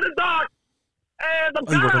working on the dock, and I'm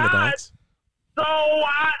kind of hot. So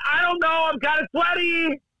I don't know. I'm kind of sweaty,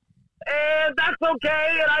 and that's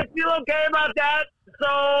okay, and I feel okay about that.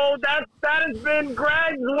 So that has been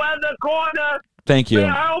Greg's Weather Corner. Thank you. I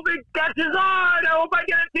hope it catches on. I hope I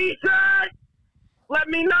get a T-shirt. Let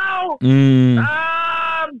me know.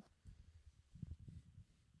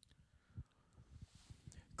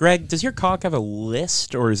 Greg, does your cock have a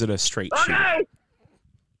list or is it a straight shoot? Okay.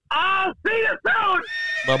 I'll see you soon.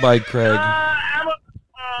 Bye-bye, Craig.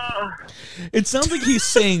 It sounds like he's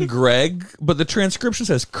saying Greg, but the transcription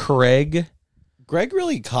says Craig. Greg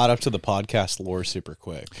really caught up to the podcast lore super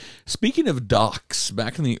quick. Speaking of docks,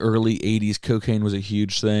 back in the early 80s, cocaine was a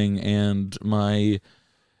huge thing, and my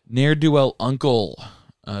ne'er-do-well uncle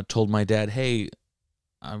told my dad, hey,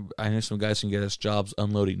 I know some guys can get us jobs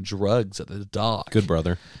unloading drugs at the dock. Good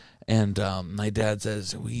brother. And my dad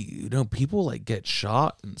says, people like get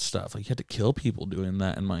shot and stuff. Like you had to kill people doing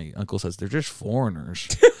that. And my uncle says, they're just foreigners.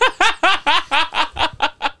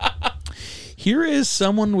 Here is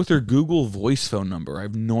someone with their Google Voice phone number. I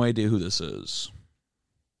have no idea who this is.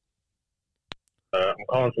 I'm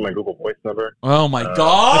calling from my Google Voice number. Oh my God!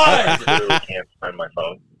 I literally can't find my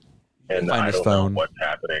phone. And Find I his don't phone. know what's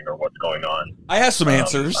happening or what's going on. I have some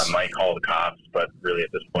answers. I might call the cops, but really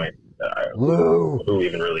at this point, who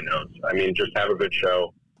even really knows? I mean, just have a good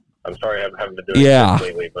show. I'm sorry I haven't been doing this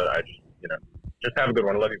lately, but I just have a good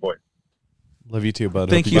one. I love you, boy. Love you too,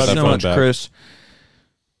 bud. Thank you so much, Chris.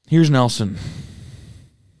 Here's Nelson.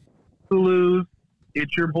 Lose.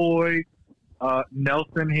 It's your boy,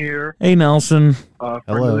 Nelson here. Hey, Nelson. Friend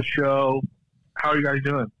of the show. How are you guys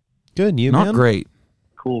doing? Good. You, Not man? great.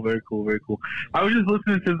 Cool. Very cool. Very cool. I was just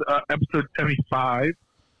listening to episode 75,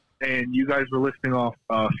 and you guys were listing off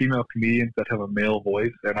female comedians that have a male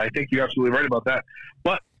voice, and I think you're absolutely right about that.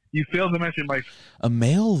 But you failed to mention a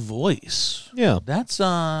male voice. Yeah, that's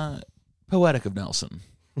poetic of Nelson.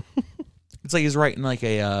 It's like he's writing like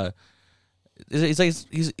a. It's like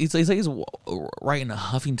he's writing a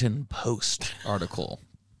Huffington Post article,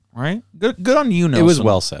 right? Good on you, Nelson. It was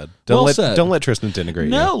well said. Don't let Tristan denigrate you.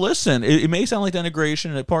 No, listen, it may sound like denigration,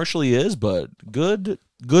 and it partially is, but good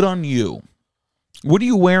on you. What are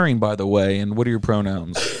you wearing, by the way, and what are your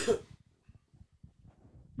pronouns?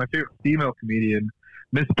 my favorite female comedian,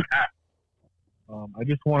 Miss Pat. I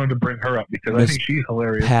just wanted to bring her up because I Miss think she's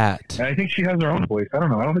hilarious. Pat. And I think she has her own voice. I don't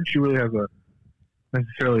know. I don't think she really has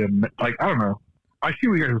necessarily I don't know. I see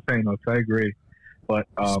what you guys are saying though, so I agree. But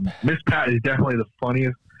Miss Pat is definitely the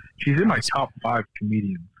funniest. She's in my top 5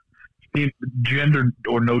 comedians. Gender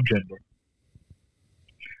or no gender.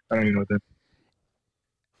 I don't even know what that.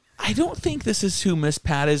 I don't think this is who Miss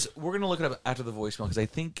Pat is. We're gonna look it up after the voicemail because I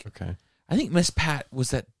think Miss Pat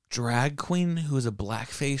was that drag queen who was a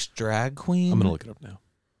blackface drag queen. I'm gonna look it up now.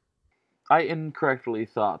 I incorrectly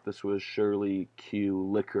thought this was Shirley Q.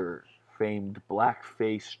 Liquor, famed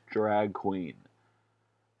blackface drag queen.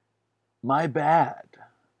 My bad.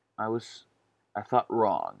 I thought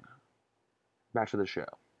wrong. Back to the show.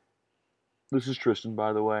 This is Tristan,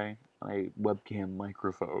 by the way, on a webcam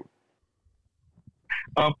microphone.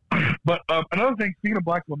 But another thing, speaking of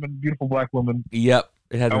black women, beautiful black women. Yep,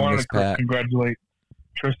 it had I been wanted Miss to Pat. congratulate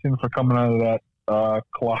Tristan for coming out of that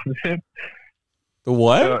closet. The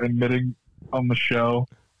what? Admitting on the show.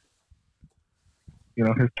 You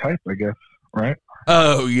know, his type, I guess, right?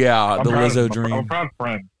 Oh yeah, I'm the proud Lizzo of him. dream. I'm a proud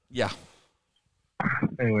friend. Yeah.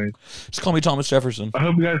 Anyways, just call me Thomas Jefferson. I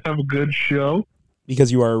hope you guys have a good show.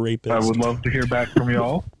 Because you are a rapist. I would love to hear back from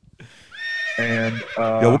y'all. And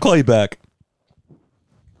Yeah, we'll call you back.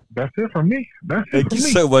 That's it from me. That's it Thank from you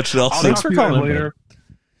me. so much, Nelson. I'll Thanks talk for to you guys calling, later.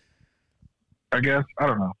 I guess. I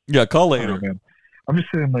don't know. Yeah, call I don't later. know, man. I'm just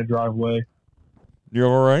sitting in my driveway. You're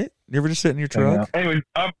all right? You ever just sit in your truck? Anyways,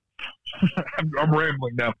 I'm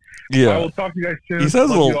rambling now. Yeah. I will talk to you guys soon. He says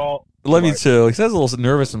Love a you little. all. Love you Bye. too. He says a little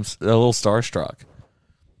nervous and a little starstruck.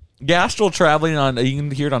 Gastral traveling on. You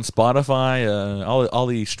can hear it on Spotify, all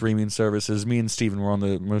the streaming services. Me and Steven were on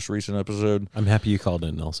the most recent episode. I'm happy you called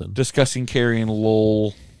in, Nelson. Discussing Carrie and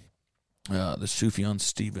Lowell, the Sufjan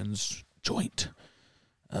Stevens joint.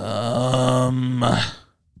 That's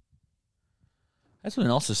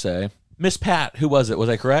something else to say. Miss Pat, who was it? Was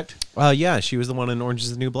I correct? Yeah, she was the one in Orange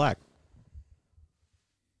Is the New Black.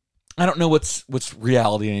 I don't know what's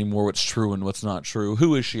reality anymore, what's true and what's not true.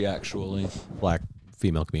 Who is she actually? Black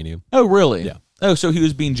female comedian. Oh, really? Yeah. Oh, so he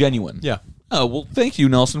was being genuine. Yeah. Oh, well, thank you,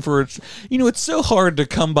 Nelson, for... it's so hard to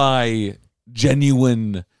come by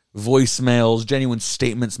genuine voicemails, genuine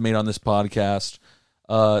statements made on this podcast.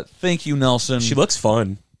 Thank you, Nelson. She looks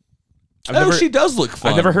fun. She does look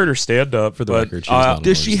fun. I've never heard her stand up. For the record, she's not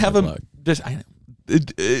does she have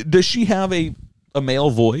does she have a male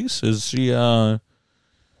voice? Is she... I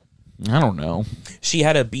don't know. She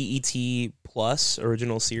had a BET Plus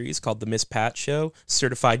original series called The Miss Pat Show,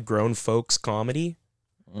 certified grown folks comedy.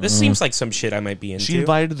 This seems like some shit I might be into. She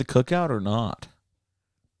invited to the cookout or not?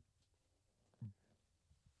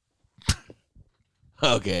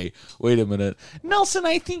 Okay, wait a minute. Nelson,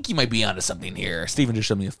 I think you might be onto something here. Steven just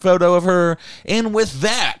showed me a photo of her. And with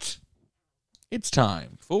that, it's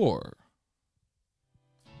time for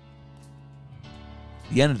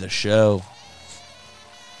the end of the show.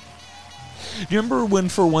 Do you remember when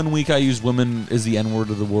for 1 week I used women as the N-word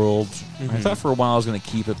of the world? I thought for a while I was going to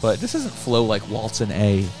keep it, but this doesn't flow like Waltz and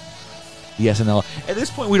A, the SNL. At this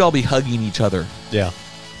point, we'd all be hugging each other. Yeah.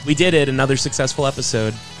 We did it. Another successful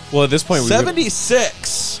episode. Well, at this point,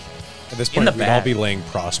 76. At this point, we'd all be laying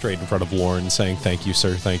prostrate in front of Lauren saying, "Thank you,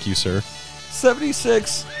 sir. Thank you, sir."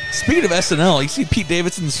 76. Speaking of SNL, you see Pete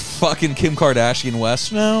Davidson's fucking Kim Kardashian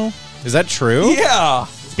West now? Is that true? Yeah.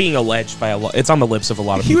 It's being alleged by a lot. It's on the lips of a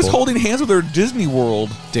lot of He people. was holding hands with her at Disney World.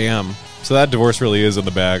 Damn. So that divorce really is in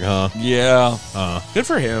the bag, huh? Yeah. Good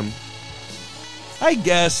for him. I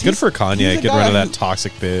guess. Good for Kanye. he's a Get guy rid of that who-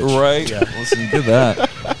 toxic bitch. Right. Yeah. Listen, do that.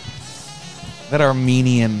 That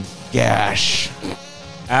Armenian gash.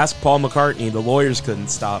 Ask Paul McCartney. The lawyers couldn't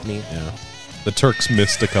stop me. Yeah. The Turks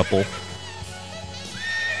missed a couple.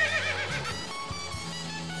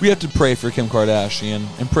 We have to pray for Kim Kardashian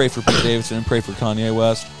and pray for Pete Davidson and pray for Kanye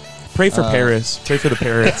West. Pray for Paris. Pray for the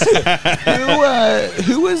Parrots.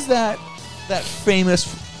 Who was that famous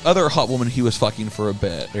other hot woman he was fucking for a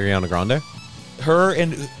bit? Ariana Grande? Her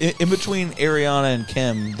and in between Ariana and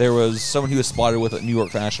Kim, there was someone he was spotted with at New York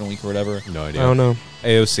Fashion Week or whatever. No idea. I don't know.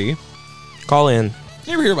 AOC? Call in.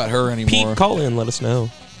 Never hear about her anymore. Pete, call in. Let us know.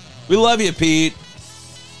 We love you, Pete.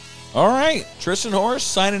 All right, Tristan Horse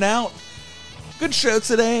signing out. Good show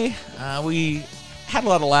today. We had a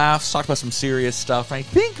lot of laughs, talked about some serious stuff. I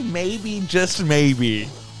think maybe, just maybe,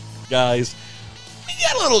 guys, we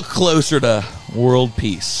got a little closer to world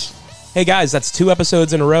peace. Hey guys, that's 2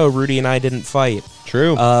 episodes in a row. Rudy and I didn't fight.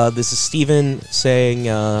 True. This is Steven saying,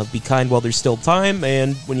 be kind while there's still time,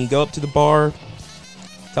 and when you go up to the bar,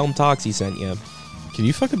 tell him Toxie sent you. Can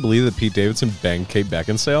you fucking believe that Pete Davidson banged Kate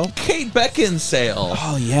Beckinsale? Kate Beckinsale.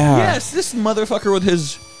 Oh, yeah. Yes, this motherfucker with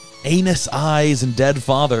his anus eyes and dead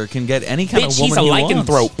father can get any kind of woman he's a he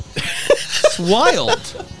lycanthrope. wants. It's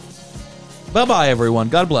wild. Bye-bye, everyone.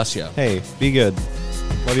 God bless you. Hey, be good.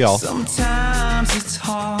 Love y'all. Sometimes it's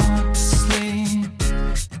hard to sleep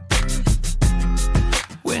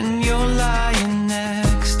when you're lying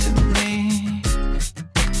next to me.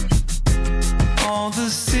 All the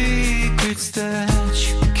secrets that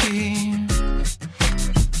you keep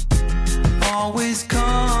always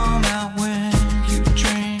come out when you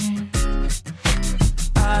dream.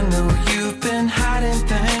 I know you've been hiding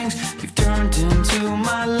things. You've turned into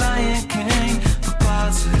my Lion King, but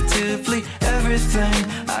positively everything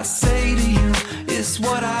I say to you is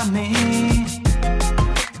what I mean.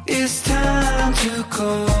 It's time to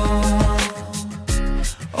go.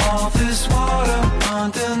 All this water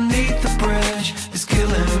underneath the bridge is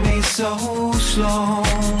killing me so slow.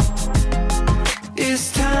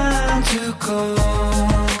 It's time to go.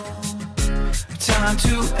 Time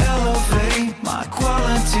to elevate my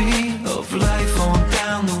quality of life on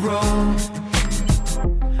down the road.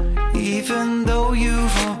 Even though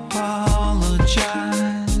you've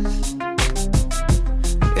apologized,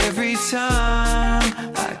 every time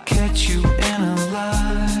I catch you in a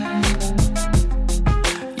lie,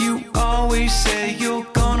 you always say you're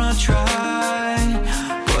gonna try,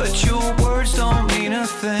 but your words don't mean a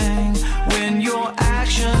thing when your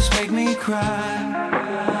actions make me cry.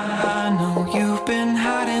 I know you've been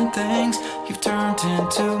hiding things. You've turned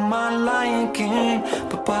into my Lion King,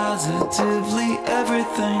 but positively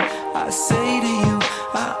everything I say to you,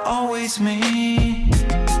 I always mean.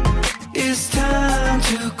 It's time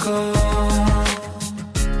to go.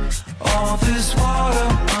 All this water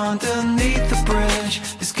underneath the bridge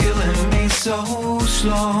is killing me so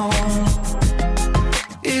slow.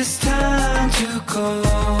 It's time to go.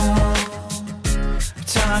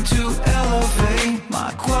 Time to elevate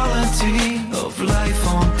my quality of life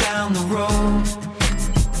on down the road.